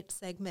leadership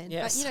segment.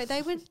 Yes.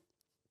 But,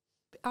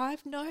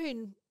 I've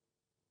known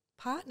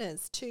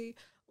partners to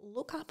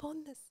look up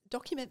on this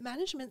document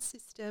management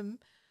system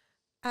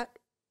at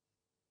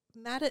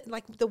matter,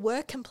 like the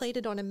work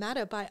completed on a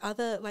matter by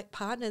other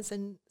partners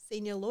and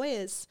senior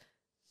lawyers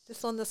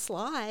just on the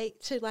sly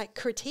to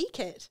critique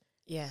it.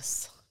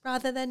 Yes.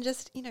 Rather than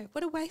just,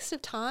 what a waste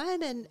of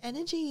time and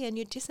energy, and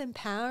you're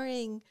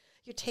disempowering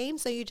your team.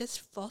 So you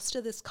just foster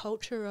this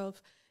culture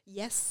of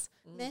yes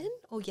men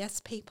or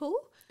yes people.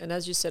 And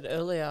as you said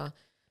earlier,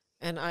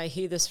 and I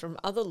hear this from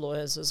other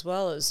lawyers as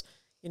well, as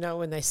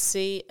when they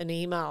see an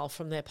email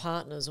from their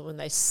partners, or when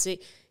they see,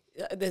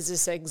 there's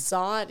this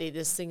anxiety,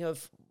 this thing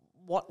of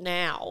what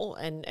now,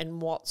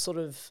 and what sort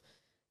of...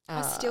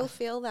 I still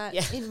feel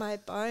that in my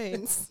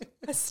bones.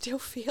 I still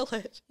feel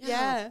it.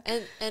 Yeah.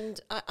 And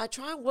I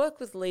try and work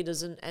with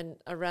leaders and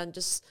around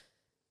just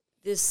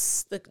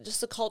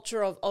the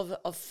culture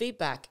of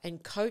feedback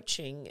and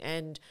coaching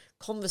and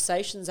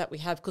conversations that we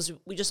have, because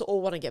we just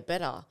all want to get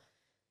better.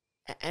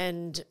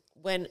 And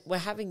when we're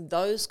having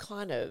those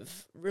kind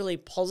of really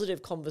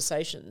positive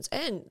conversations,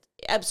 and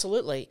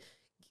absolutely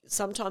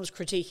sometimes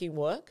critiquing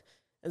work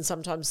and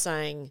sometimes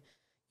saying,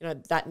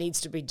 that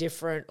needs to be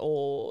different,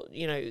 or,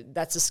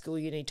 that's a skill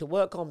you need to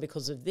work on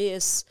because of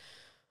this.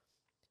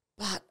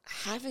 But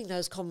having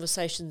those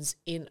conversations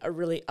in a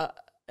really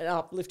an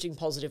uplifting,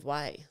 positive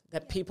way,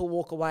 that people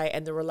walk away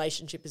and the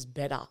relationship is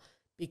better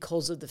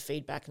because of the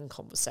feedback and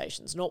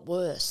conversations, not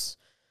worse.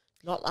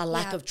 Not a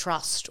lack of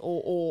trust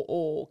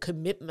or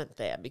commitment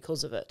there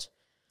because of it.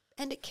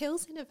 And it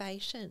kills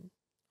innovation.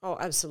 Oh,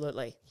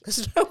 absolutely.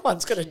 Because no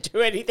one's going to do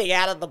anything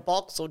out of the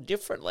box or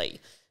differently.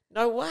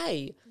 No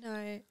way.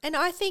 No. And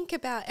I think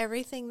about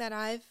everything that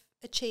I've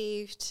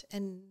achieved,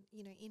 and,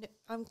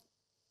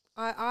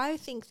 I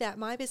think that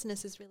my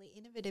business is really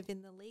innovative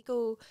in the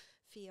legal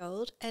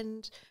field,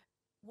 and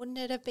wouldn't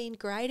it have been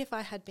great if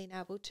I had been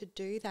able to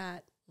do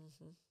that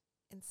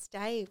and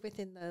stay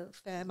within the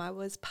firm I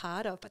was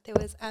part of? But there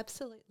was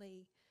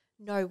absolutely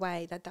no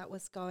way that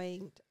was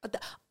going.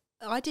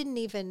 I didn't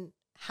even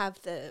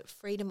have the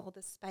freedom or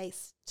the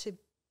space to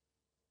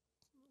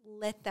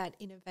let that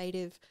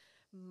innovative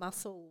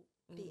muscle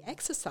be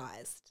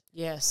exercised.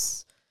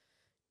 Yes,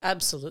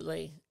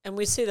 absolutely. And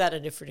we see that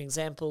in different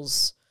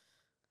examples.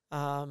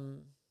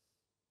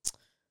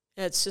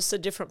 It's just a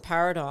different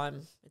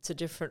paradigm. It's a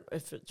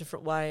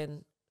different way.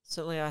 And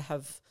certainly I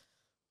have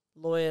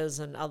lawyers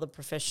and other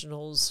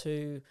professionals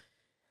who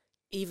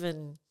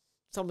even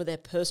some of their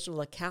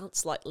personal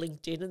accounts like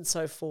LinkedIn and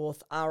so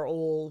forth are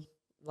all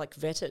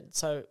vetted,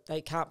 so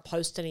they can't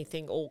post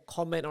anything or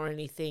comment on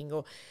anything,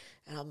 or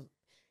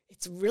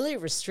it's really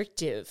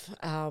restrictive.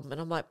 And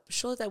I'm like,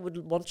 sure, they would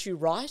want you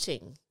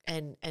writing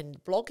and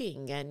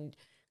blogging and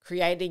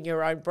creating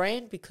your own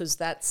brand, because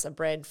that's a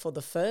brand for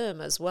the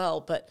firm as well.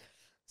 But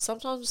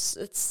sometimes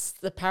it's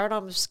the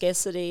paradigm of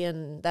scarcity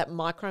and that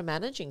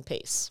micromanaging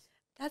piece.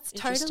 That's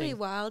totally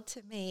wild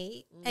to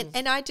me.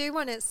 And I do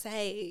want to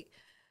say,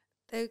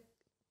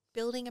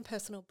 building a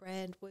personal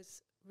brand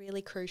was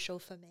really crucial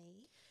for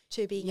me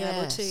to being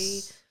able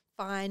to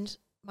find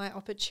my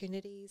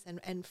opportunities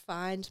and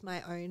find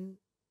my own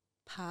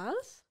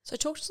path. So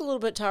talk to us a little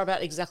bit, Tara,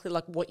 about exactly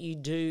what you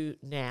do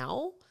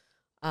now,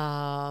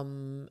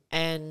 and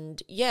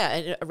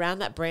around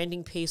that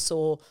branding piece,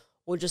 or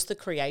just the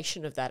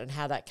creation of that and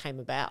how that came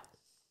about.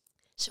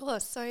 Sure.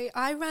 So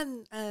I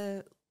run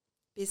a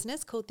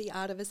business called The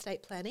Art of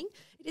Estate Planning.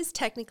 It is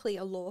technically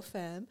a law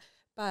firm,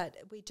 but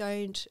we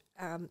don't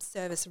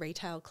service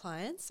retail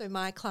clients. So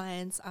my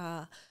clients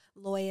are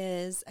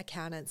lawyers,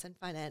 accountants, and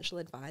financial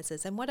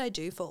advisors. And what I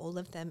do for all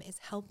of them is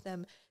help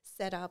them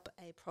set up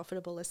a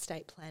profitable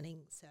estate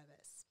planning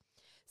service.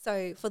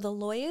 So for the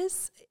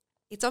lawyers,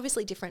 it's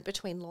obviously different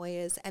between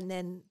lawyers and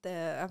then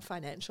the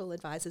financial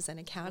advisors and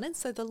accountants.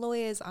 So the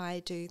lawyers,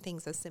 I do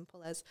things as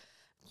simple as,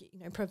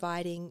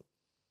 providing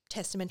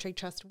testamentary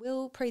trust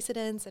will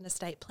precedents and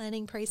estate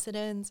planning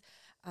precedents,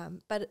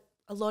 but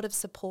a lot of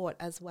support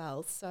as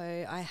well. So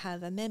I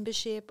have a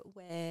membership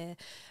where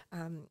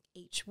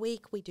each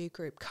week we do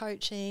group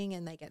coaching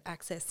and they get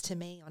access to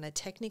me on a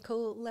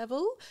technical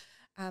level,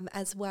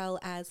 as well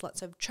as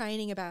lots of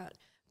training about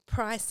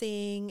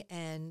pricing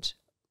and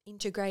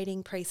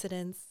integrating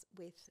precedents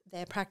with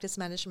their practice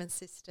management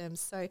systems.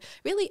 So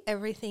really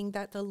everything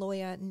that the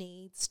lawyer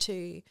needs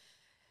to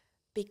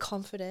be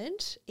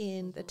confident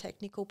in the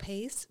technical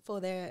piece for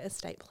their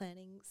estate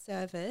planning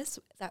service,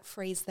 that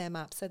frees them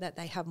up so that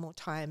they have more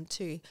time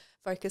to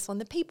focus on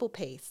the people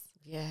piece.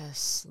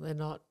 Yes, they're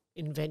not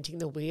inventing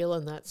the wheel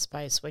in that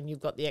space when you've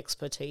got the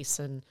expertise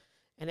and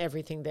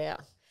everything there.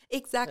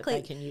 Exactly.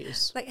 That they can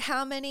use. Like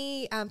how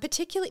many,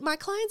 particularly my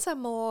clients are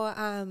more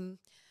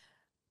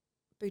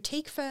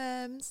boutique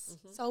firms,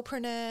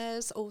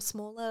 solopreneurs or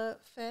smaller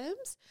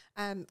firms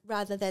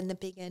rather than the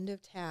big end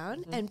of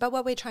town. But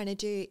what we're trying to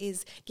do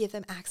is give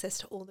them access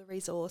to all the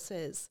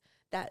resources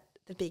that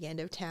the big end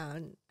of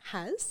town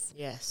has.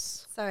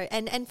 Yes. So,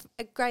 and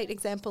a great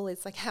example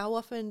is like how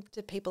often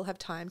do people have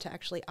time to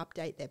actually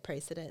update their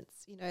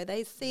precedents? You know,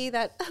 they see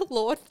that a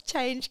law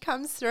change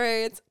comes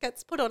through, it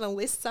gets put on a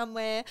list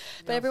somewhere,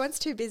 but everyone's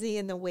too busy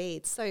in the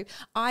weeds. So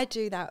I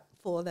do that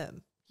for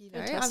them. You know,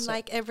 Fantastic. I'm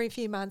like every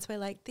few months we're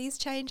like, these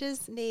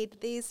changes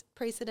need these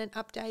precedent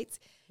updates.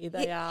 Here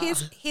they are.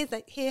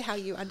 Here's how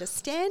you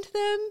understand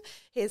them.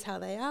 Here's how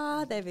they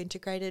are. They've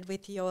integrated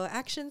with your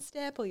action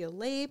step or your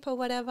leap or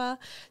whatever.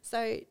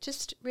 So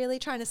just really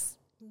trying to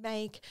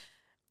make,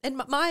 and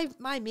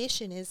my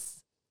mission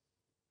is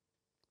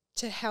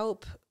to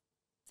help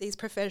these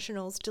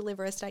professionals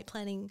deliver estate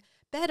planning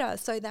better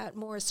so that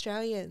more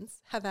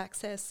Australians have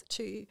access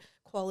to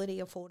quality,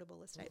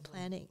 affordable estate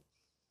planning.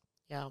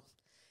 Yeah.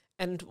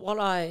 And what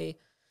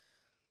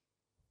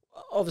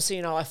obviously,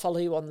 you know, I follow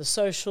you on the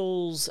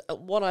socials.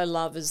 What I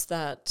love is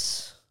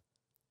that,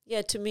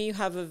 to me, you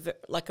have a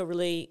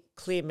really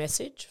clear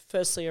message,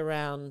 firstly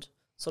around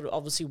sort of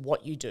obviously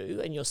what you do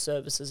and your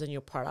services and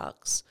your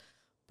products,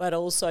 but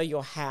also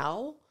your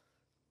how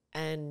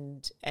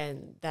and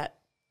that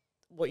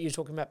what you were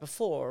talking about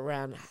before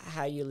around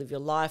how you live your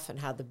life and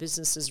how the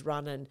business is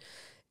run.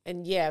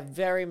 And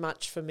very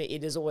much for me,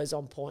 it is always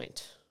on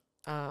point.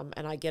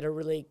 And I get a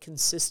really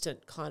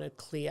consistent kind of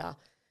clear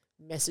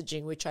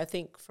messaging, which I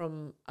think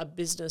from a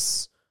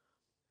business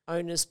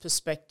owner's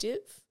perspective,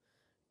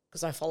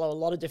 because I follow a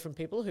lot of different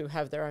people who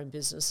have their own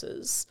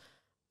businesses,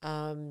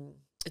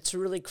 it's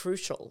really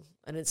crucial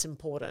and it's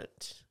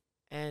important.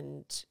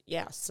 And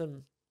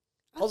some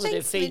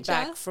positive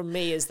feedback from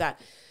me is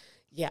that,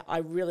 I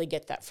really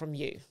get that from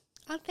you.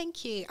 Oh,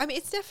 thank you. I mean,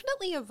 it's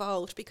definitely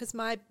evolved because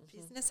my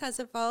business has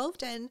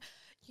evolved and,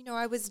 you know,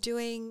 I was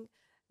doing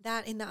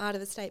that in the art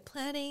of estate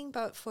planning,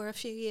 but for a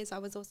few years I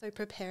was also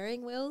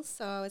preparing wills.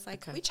 So I was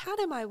like, which hat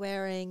am I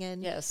wearing?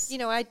 And, you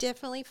know, I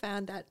definitely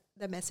found that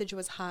the message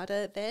was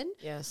harder then.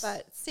 Yes.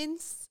 But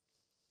since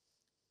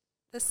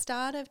the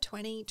start of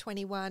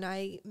 2021,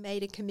 I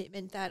made a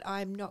commitment that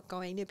I'm not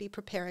going to be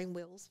preparing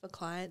wills for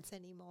clients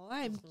anymore.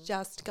 I'm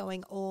just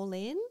going all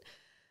in.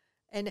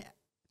 And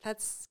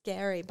that's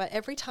scary. But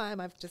every time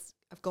I've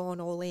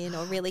gone all in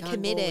or really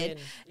committed,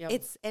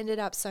 it's ended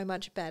up so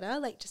much better,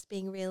 like just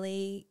being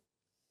really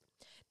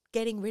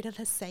getting rid of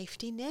the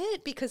safety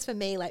net, because for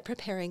me, like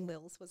preparing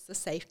wills was the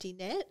safety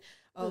net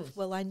of,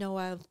 well, I know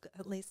I'll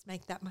at least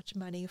make that much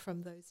money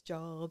from those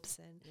jobs.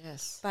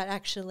 But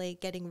actually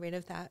getting rid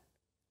of that,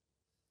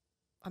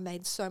 I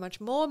made so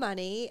much more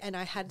money and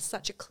I had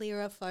such a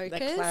clearer focus.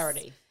 That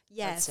clarity.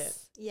 Yes. That's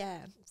it. Yeah.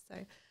 So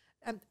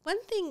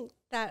one thing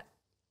that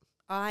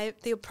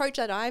the approach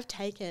that I've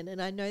taken, and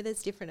I know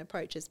there's different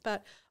approaches,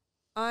 but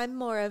I'm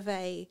more of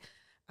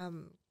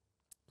I'm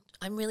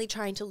really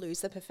trying to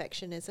lose the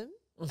perfectionism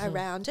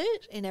around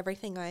it in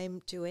everything I'm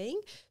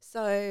doing.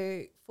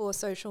 So for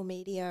social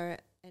media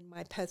and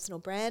my personal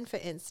brand, for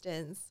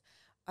instance,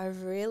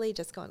 I've really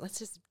just gone, let's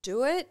just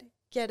do it,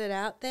 get it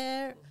out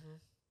there,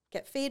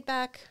 get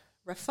feedback,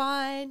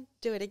 refine,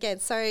 do it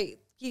again. So,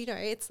 you know,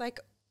 it's like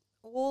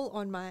all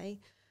on my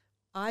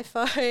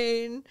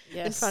iPhone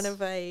in front of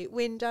a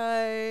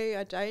window.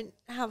 I don't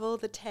have all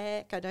the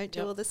tech. I don't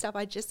do all the stuff.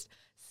 I just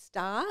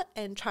start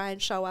and try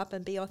and show up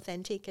and be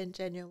authentic and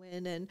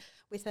genuine and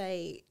with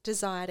a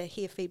desire to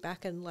hear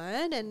feedback and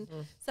learn. And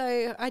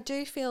so I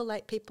do feel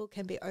like people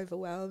can be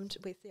overwhelmed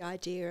with the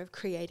idea of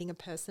creating a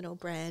personal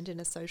brand and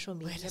a social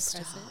media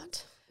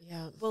presence.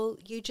 Yeah. Well,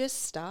 you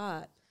just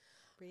start,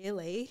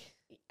 really.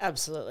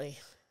 Absolutely.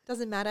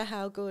 Doesn't matter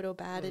how good or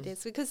bad it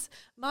is, because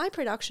my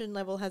production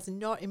level has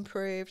not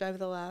improved over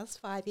the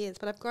last 5 years,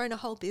 but I've grown a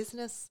whole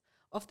business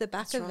off the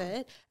back of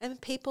it. And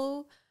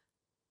people,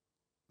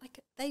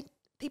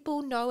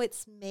 people know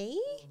it's me.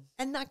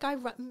 And like I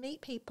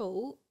meet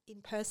people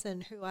in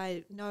person who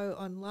I know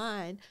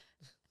online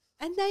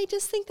and they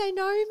just think they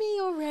know me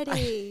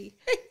already,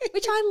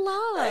 which I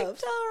love. Like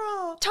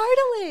Tara.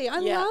 Totally. I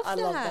love that. I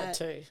love that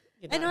too.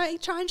 You know. And I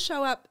try and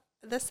show up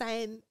the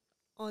same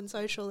on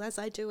social as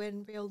I do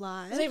in real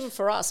life. Even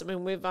for us, I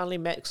mean, we've only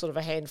met sort of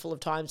a handful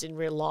of times in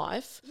real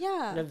life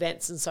and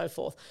events and so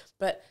forth.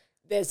 But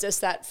there's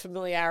just that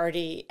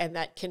familiarity and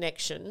that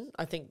connection,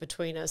 I think,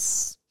 between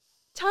us.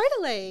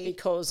 Totally.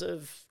 Because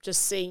of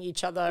just seeing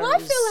each other. Well, I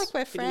feel like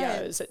we're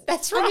friends.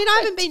 That's right. I mean, I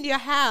haven't been to your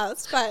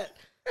house, but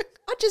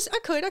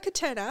I could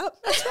turn up.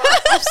 That's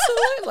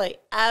right.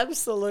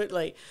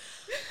 Absolutely.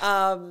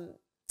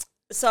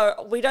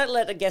 So we don't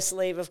let a guest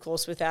leave, of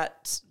course,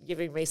 without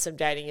giving me some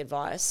dating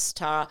advice,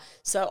 Tara.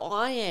 So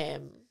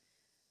I'm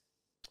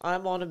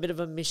on a bit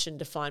of a mission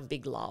to find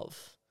big love.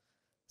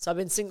 So I've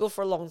been single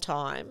for a long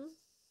time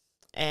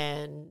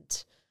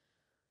and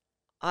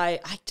I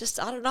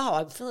don't know.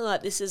 I'm feeling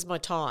like this is my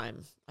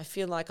time. I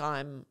feel like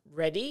I'm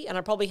ready, and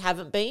I probably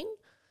haven't been.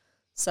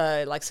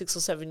 So like 6 or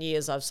 7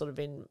 years I've sort of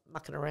been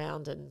mucking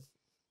around and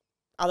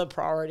other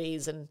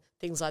priorities and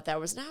things like that.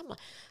 Whereas now I'm like,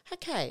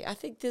 okay, I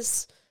think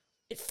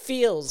it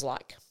feels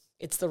like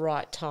it's the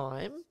right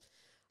time.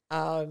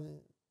 And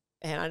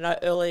I know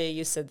earlier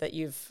you said that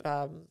you've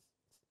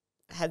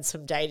had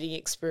some dating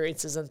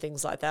experiences and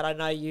things like that. I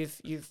know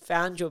you've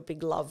found your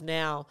big love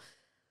now.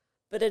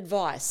 But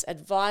advice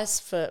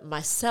for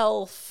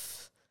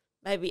myself,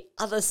 maybe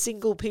other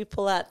single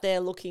people out there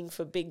looking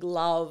for big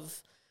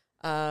love.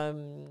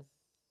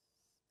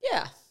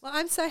 Yeah. Well,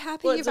 I'm so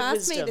happy Words you've of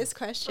asked me wisdom. this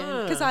question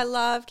because I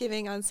love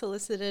giving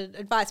unsolicited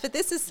advice, but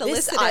this is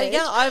solicited.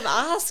 I'm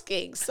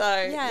asking. So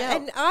yeah,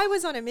 and I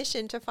was on a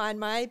mission to find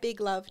my big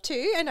love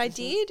too, and I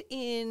did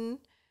in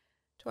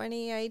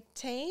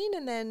 2018,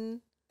 and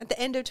then at the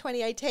end of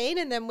 2018,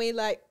 and then we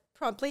like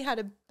promptly had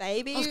a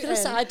baby. I was going to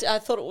say, I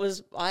thought it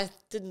was, I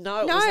didn't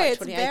know it was like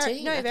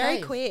 2018.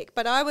 Very quick,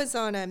 but I was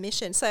on a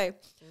mission. So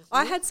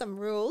I had some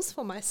rules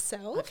for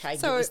myself. Okay,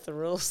 so give us the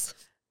rules.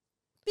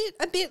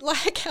 A bit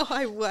like how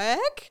I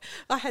work.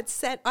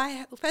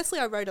 Firstly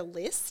I wrote a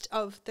list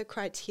of the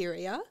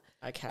criteria.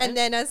 Okay. And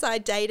then as I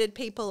dated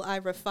people, I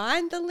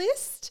refined the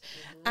list.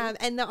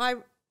 And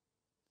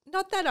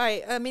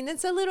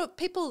there's a little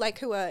people like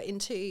who are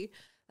into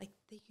like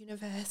the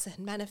universe and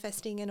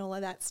manifesting and all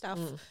of that stuff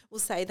will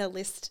say the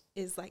list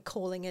is like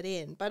calling it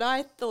in. But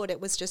I thought it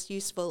was just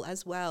useful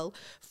as well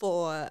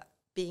for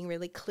being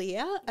really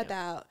clear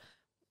about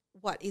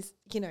what is,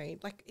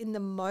 like in the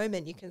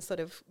moment you can sort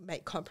of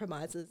make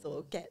compromises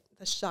or get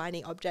the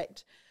shiny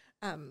object.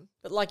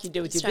 But like you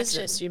do with your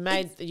business, you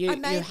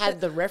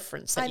had the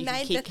reference that you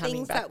can keep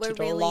coming back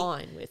to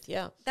align with.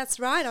 Yeah, that's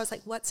right. I was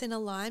like, what's in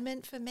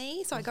alignment for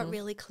me? So I got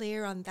really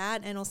clear on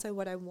that and also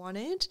what I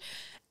wanted.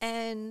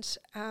 And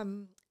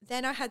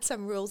then I had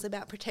some rules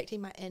about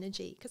protecting my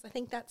energy because I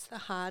think that's the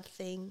hard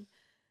thing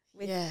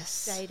with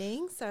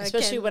dating. So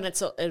especially when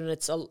it's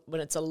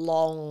a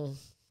long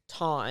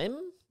time,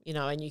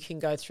 and you can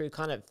go through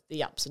kind of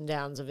the ups and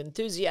downs of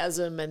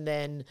enthusiasm, and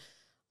then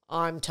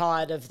I'm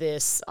tired of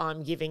this,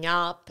 I'm giving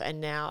up,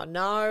 and now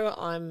no,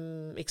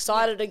 I'm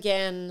excited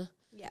again.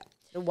 Yeah,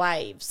 the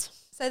waves.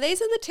 So these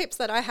are the tips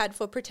that I had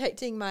for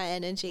protecting my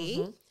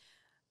energy.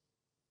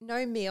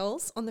 No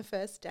meals on the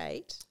first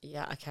date.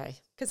 Yeah, okay.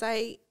 Because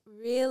I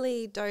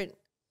really don't.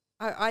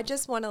 I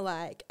just want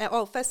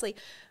to firstly,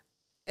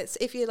 it's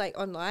if you're like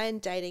online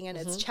dating and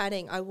it's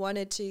chatting, I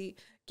wanted to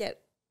get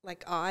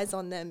like eyes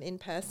on them in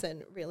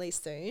person really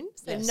soon.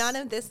 So none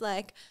of this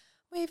like,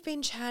 we've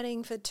been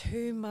chatting for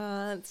 2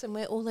 months and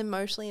we're all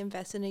emotionally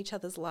invested in each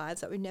other's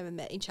lives that we've never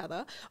met each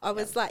other. I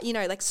was like,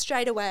 like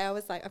straight away I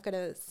was like, I've got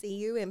to see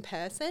you in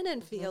person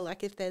and feel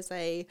like if there's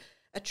a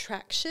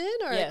attraction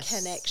or a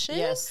connection.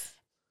 Yes.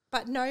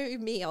 But no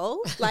meal,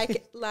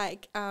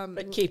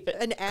 but keep it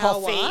an hour,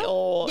 coffee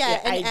or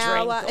an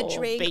hour, a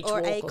drink or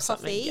a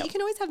coffee. You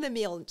can always have the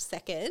meal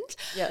second.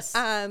 Yes.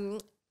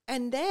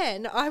 And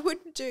then I would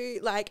do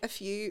like a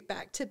few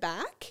back to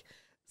back.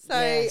 So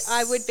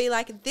I would be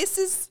like, this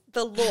is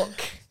the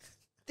look.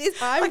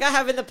 Like I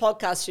have in the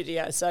podcast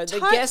studio. So the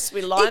guests,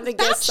 we line the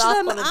guests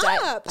up on a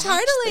date.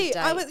 Totally.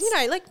 I was,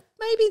 like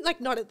maybe like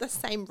not at the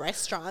same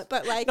restaurant,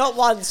 but like. Not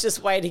one's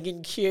just waiting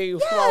in queue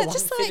while one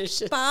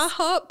finishes. Like bar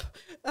hop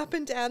up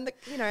and down the,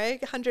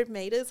 100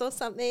 meters or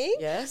something.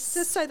 Yes.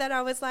 Just so that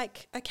I was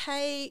like,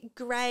 okay,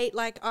 great.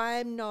 Like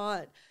I'm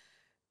not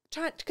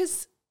trying,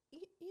 because,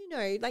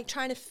 like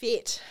trying to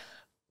fit,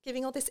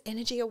 giving all this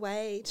energy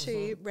away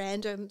to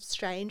random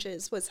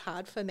strangers was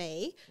hard for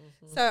me.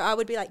 So I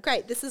would be like,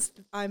 great,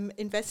 I'm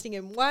investing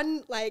in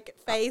one like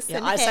face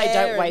and hair. I say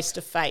don't waste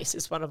a face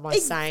is one of my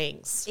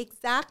sayings.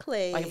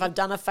 Exactly. Like if I've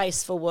done a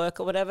face for work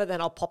or whatever, then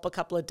I'll pop a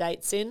couple of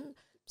dates in.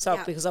 So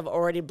because I've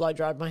already blow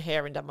dried my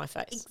hair and done my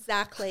face.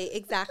 Exactly.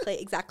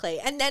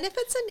 And then if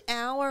it's an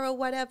hour or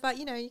whatever,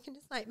 you can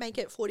just like make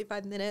it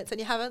 45 minutes and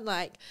you haven't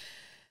like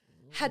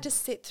had to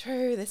sit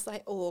through this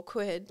like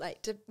awkward,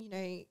 like,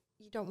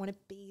 you don't want to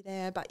be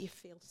there, but you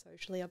feel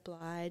socially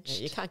obliged.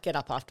 Yeah, you can't get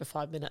up after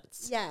 5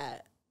 minutes. Yeah.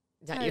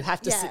 No, you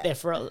have to sit there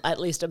for at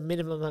least a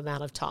minimum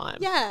amount of time.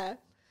 Yeah.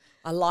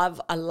 I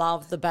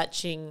love the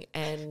batching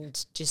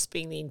and just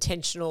being the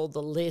intentional,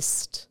 the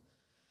list.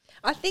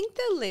 I think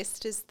the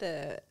list is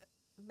the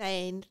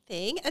main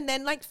thing. And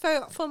then like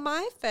for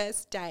my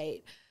first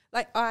date,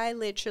 like I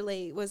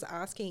literally was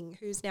asking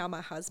who's now my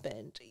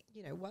husband,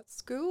 what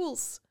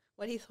schools,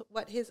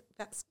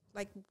 that's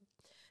like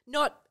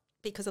not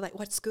because of like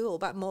what school,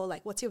 but more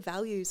like what's your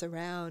values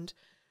around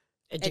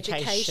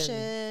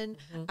education,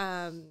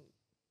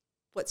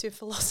 what's your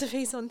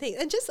philosophies on things.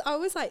 And just I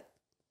was like,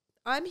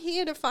 I'm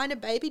here to find a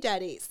baby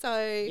daddy.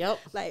 So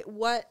like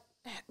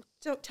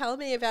don't tell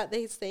me about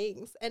these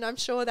things. And I'm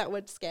sure that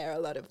would scare a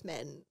lot of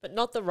men. But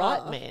not the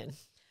right man.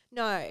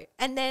 No.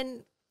 And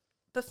then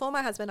before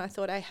my husband, I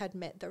thought I had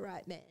met the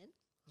right man.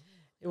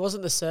 It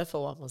wasn't the surfer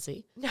one, was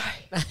he? No.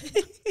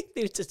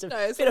 It was just a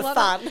bit of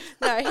fun.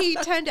 No, he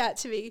turned out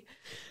to be,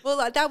 well,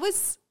 like, that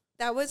was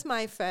that was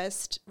my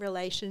first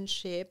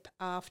relationship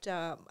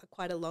after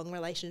quite a long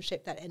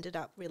relationship that ended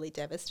up really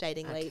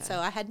devastatingly. Okay. So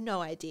I had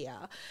no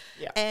idea.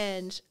 Yeah.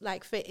 And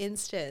like, for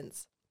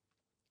instance,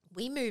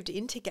 we moved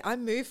in together. I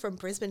moved from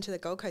Brisbane to the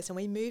Gold Coast and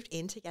we moved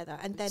in together.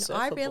 And then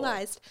I Surfable.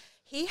 realised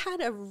he had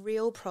a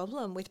real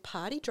problem with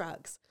party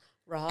drugs.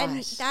 Right. And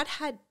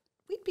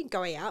we'd been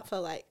going out for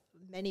like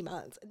many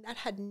months and that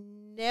had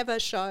never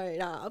showed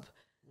up.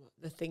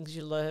 The things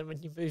you learn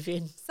when you move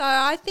in. So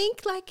I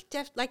think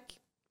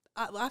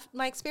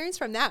my experience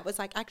from that was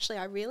like, actually,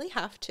 I really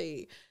have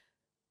to,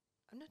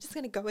 I'm not just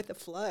going to go with the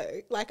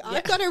flow. Like,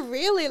 I've got to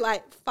really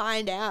like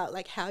find out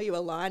like how you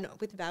align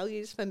with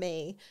values for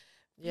me,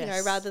 you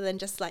know, rather than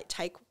just like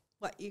take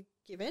what you're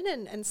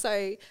given. And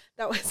so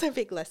that was a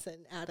big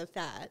lesson out of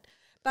that.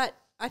 But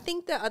I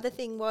think the other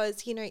thing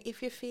was, you know,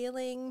 if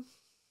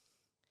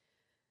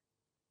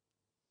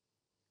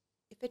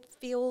it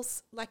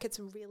feels like it's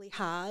really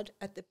hard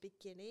at the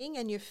beginning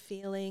and you're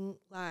feeling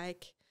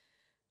like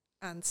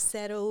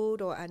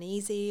unsettled or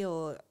uneasy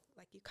or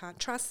like you can't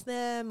trust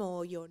them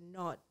or you're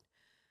not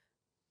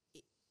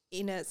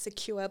in a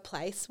secure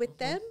place with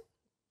them,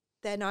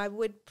 then I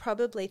would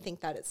probably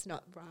think that it's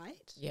not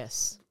right.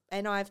 Yes.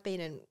 And I've been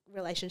in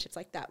relationships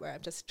like that where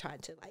I'm just trying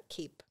to like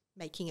keep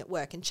making it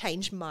work and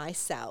change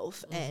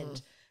myself.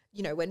 And,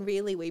 you know, when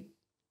really we're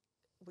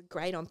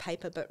great on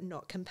paper but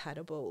not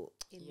compatible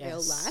in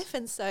real life.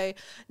 And so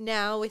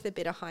now with a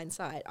bit of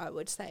hindsight, I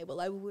would say,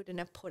 well, I wouldn't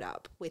have put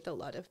up with a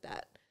lot of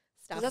that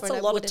stuff. That's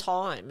a lot of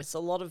time. It's a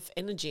lot of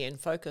energy and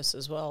focus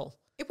as well.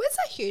 It was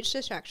a huge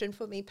distraction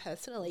for me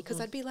personally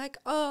because I'd be like,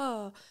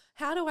 oh,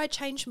 how do I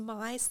change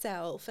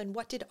myself and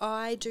what did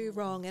I do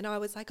wrong? And I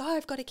was like, oh,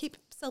 I've got to keep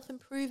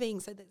self-improving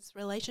so that this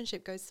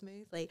relationship goes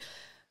smoothly,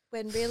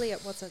 when really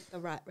it wasn't the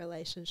right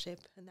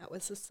relationship and that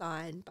was a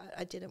sign, but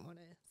I didn't want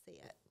to see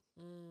it.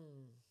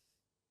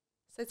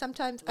 So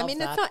sometimes, Love it's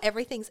that. not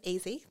everything's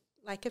easy.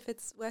 Like if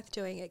it's worth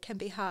doing, it can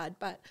be hard.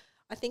 But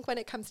I think when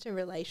it comes to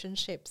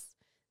relationships,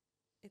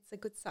 it's a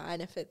good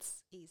sign if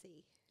it's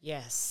easy.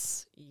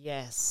 Yes.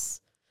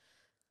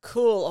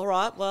 Cool. All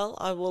right. Well,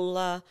 I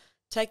will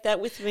take that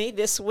with me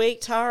this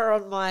week, Tara,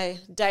 on my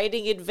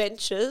dating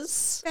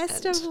adventures.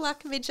 Best of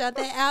luck, Midja.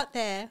 They're out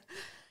there.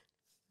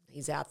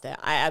 He's out there.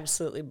 I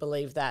absolutely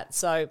believe that.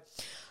 So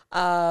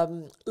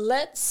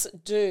let's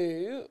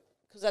do,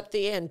 because at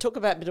the end, talk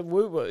about a bit of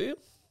woo-woo.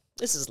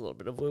 This is a little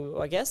bit of woo-woo,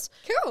 I guess.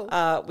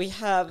 Cool. We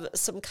have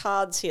some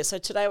cards here. So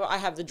today I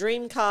have the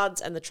dream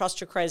cards and the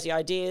trust your crazy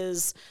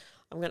ideas.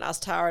 I'm going to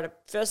ask Tara to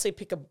firstly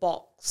pick a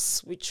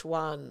box. Which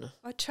one?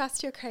 I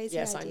trust your crazy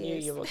Yes, ideas. I knew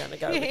you were going to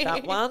go with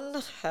that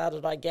one. How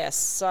did I guess?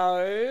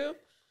 So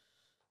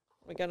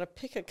we're going to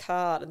pick a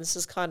card, and this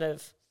is kind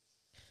of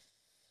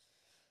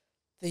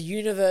the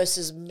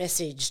universe's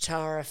message,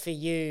 Tara, for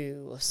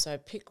you. So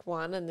pick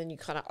one, and then you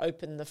kind of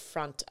open the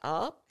front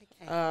up.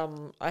 Okay.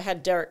 I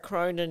had Derek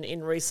Cronin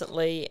in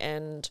recently,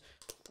 and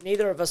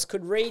neither of us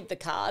could read the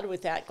card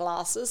without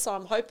glasses, so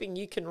I'm hoping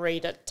you can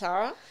read it,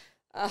 Tara.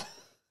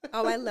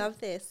 Oh, I love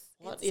this.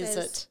 What is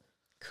it?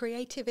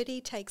 Creativity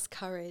takes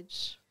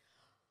courage.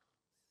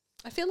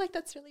 I feel like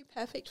that's really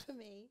perfect for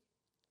me.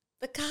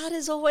 The card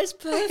is always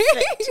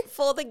perfect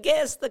for the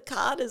guest. The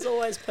card is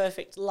always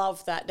perfect.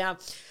 Love that. Now,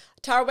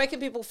 Tara, where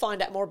can people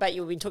find out more about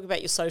you? We've been talking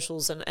about your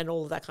socials and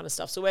all of that kind of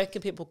stuff. So where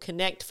can people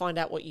connect, find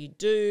out what you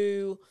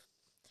do?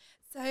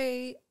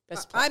 So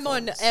I'm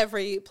on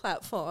every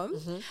platform.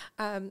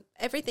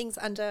 Everything's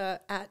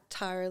at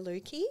Tara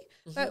Lucke.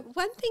 But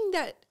one thing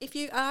that if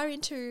you are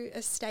into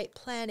estate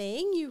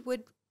planning, you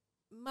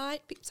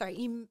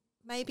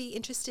may be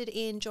interested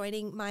in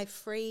joining my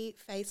free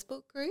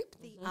Facebook group,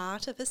 The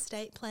Art of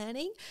Estate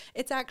Planning.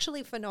 It's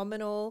actually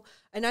phenomenal.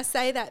 And I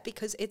say that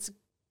because it's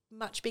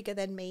much bigger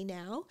than me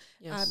now.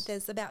 Yes.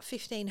 There's about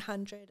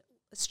 1,500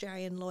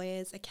 Australian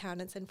lawyers,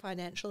 accountants and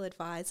financial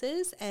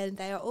advisors, and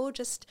they are all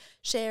just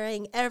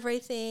sharing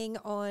everything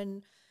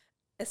on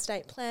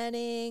estate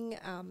planning.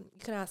 You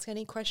can ask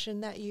any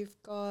question that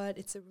you've got.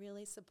 It's a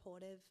really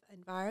supportive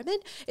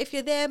environment. If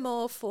you're there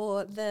more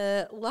for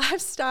the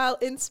lifestyle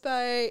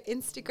inspo,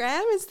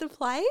 Instagram is the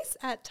place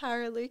at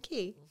Tara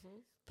Lucke.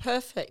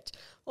 Perfect.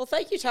 Well,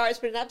 thank you, Tara. It's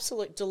been an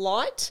absolute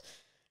delight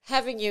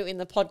having you in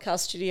the podcast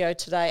studio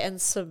today,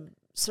 and some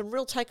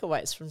real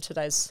takeaways from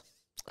today's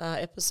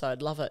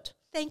episode. Love it.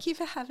 Thank you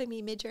for having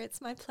me, Midja.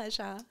 It's my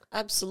pleasure.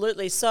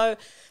 Absolutely. So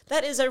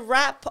that is a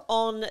wrap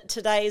on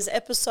today's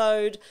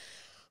episode.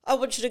 I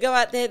want you to go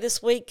out there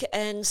this week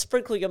and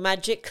sprinkle your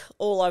magic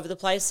all over the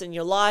place in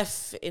your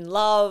life, in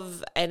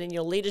love, and in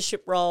your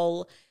leadership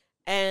role.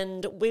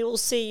 And we will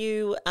see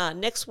you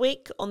next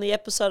week on the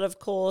episode, of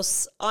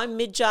course. I'm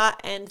Midja,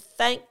 and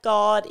thank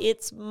God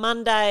it's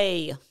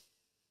Monday.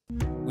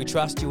 We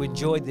trust you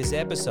enjoyed this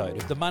episode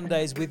of the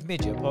Mondays with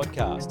Midja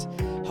podcast.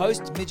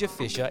 Host Midja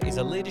Fisher is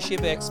a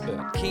leadership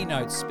expert,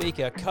 keynote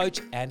speaker, coach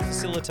and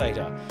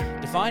facilitator.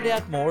 To find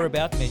out more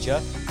about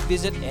Midja,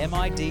 visit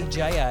midja.com.au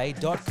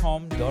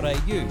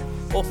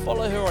or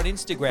follow her on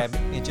Instagram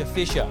at Midja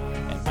Fisher,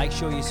 and make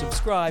sure you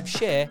subscribe,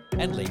 share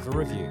and leave a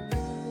review.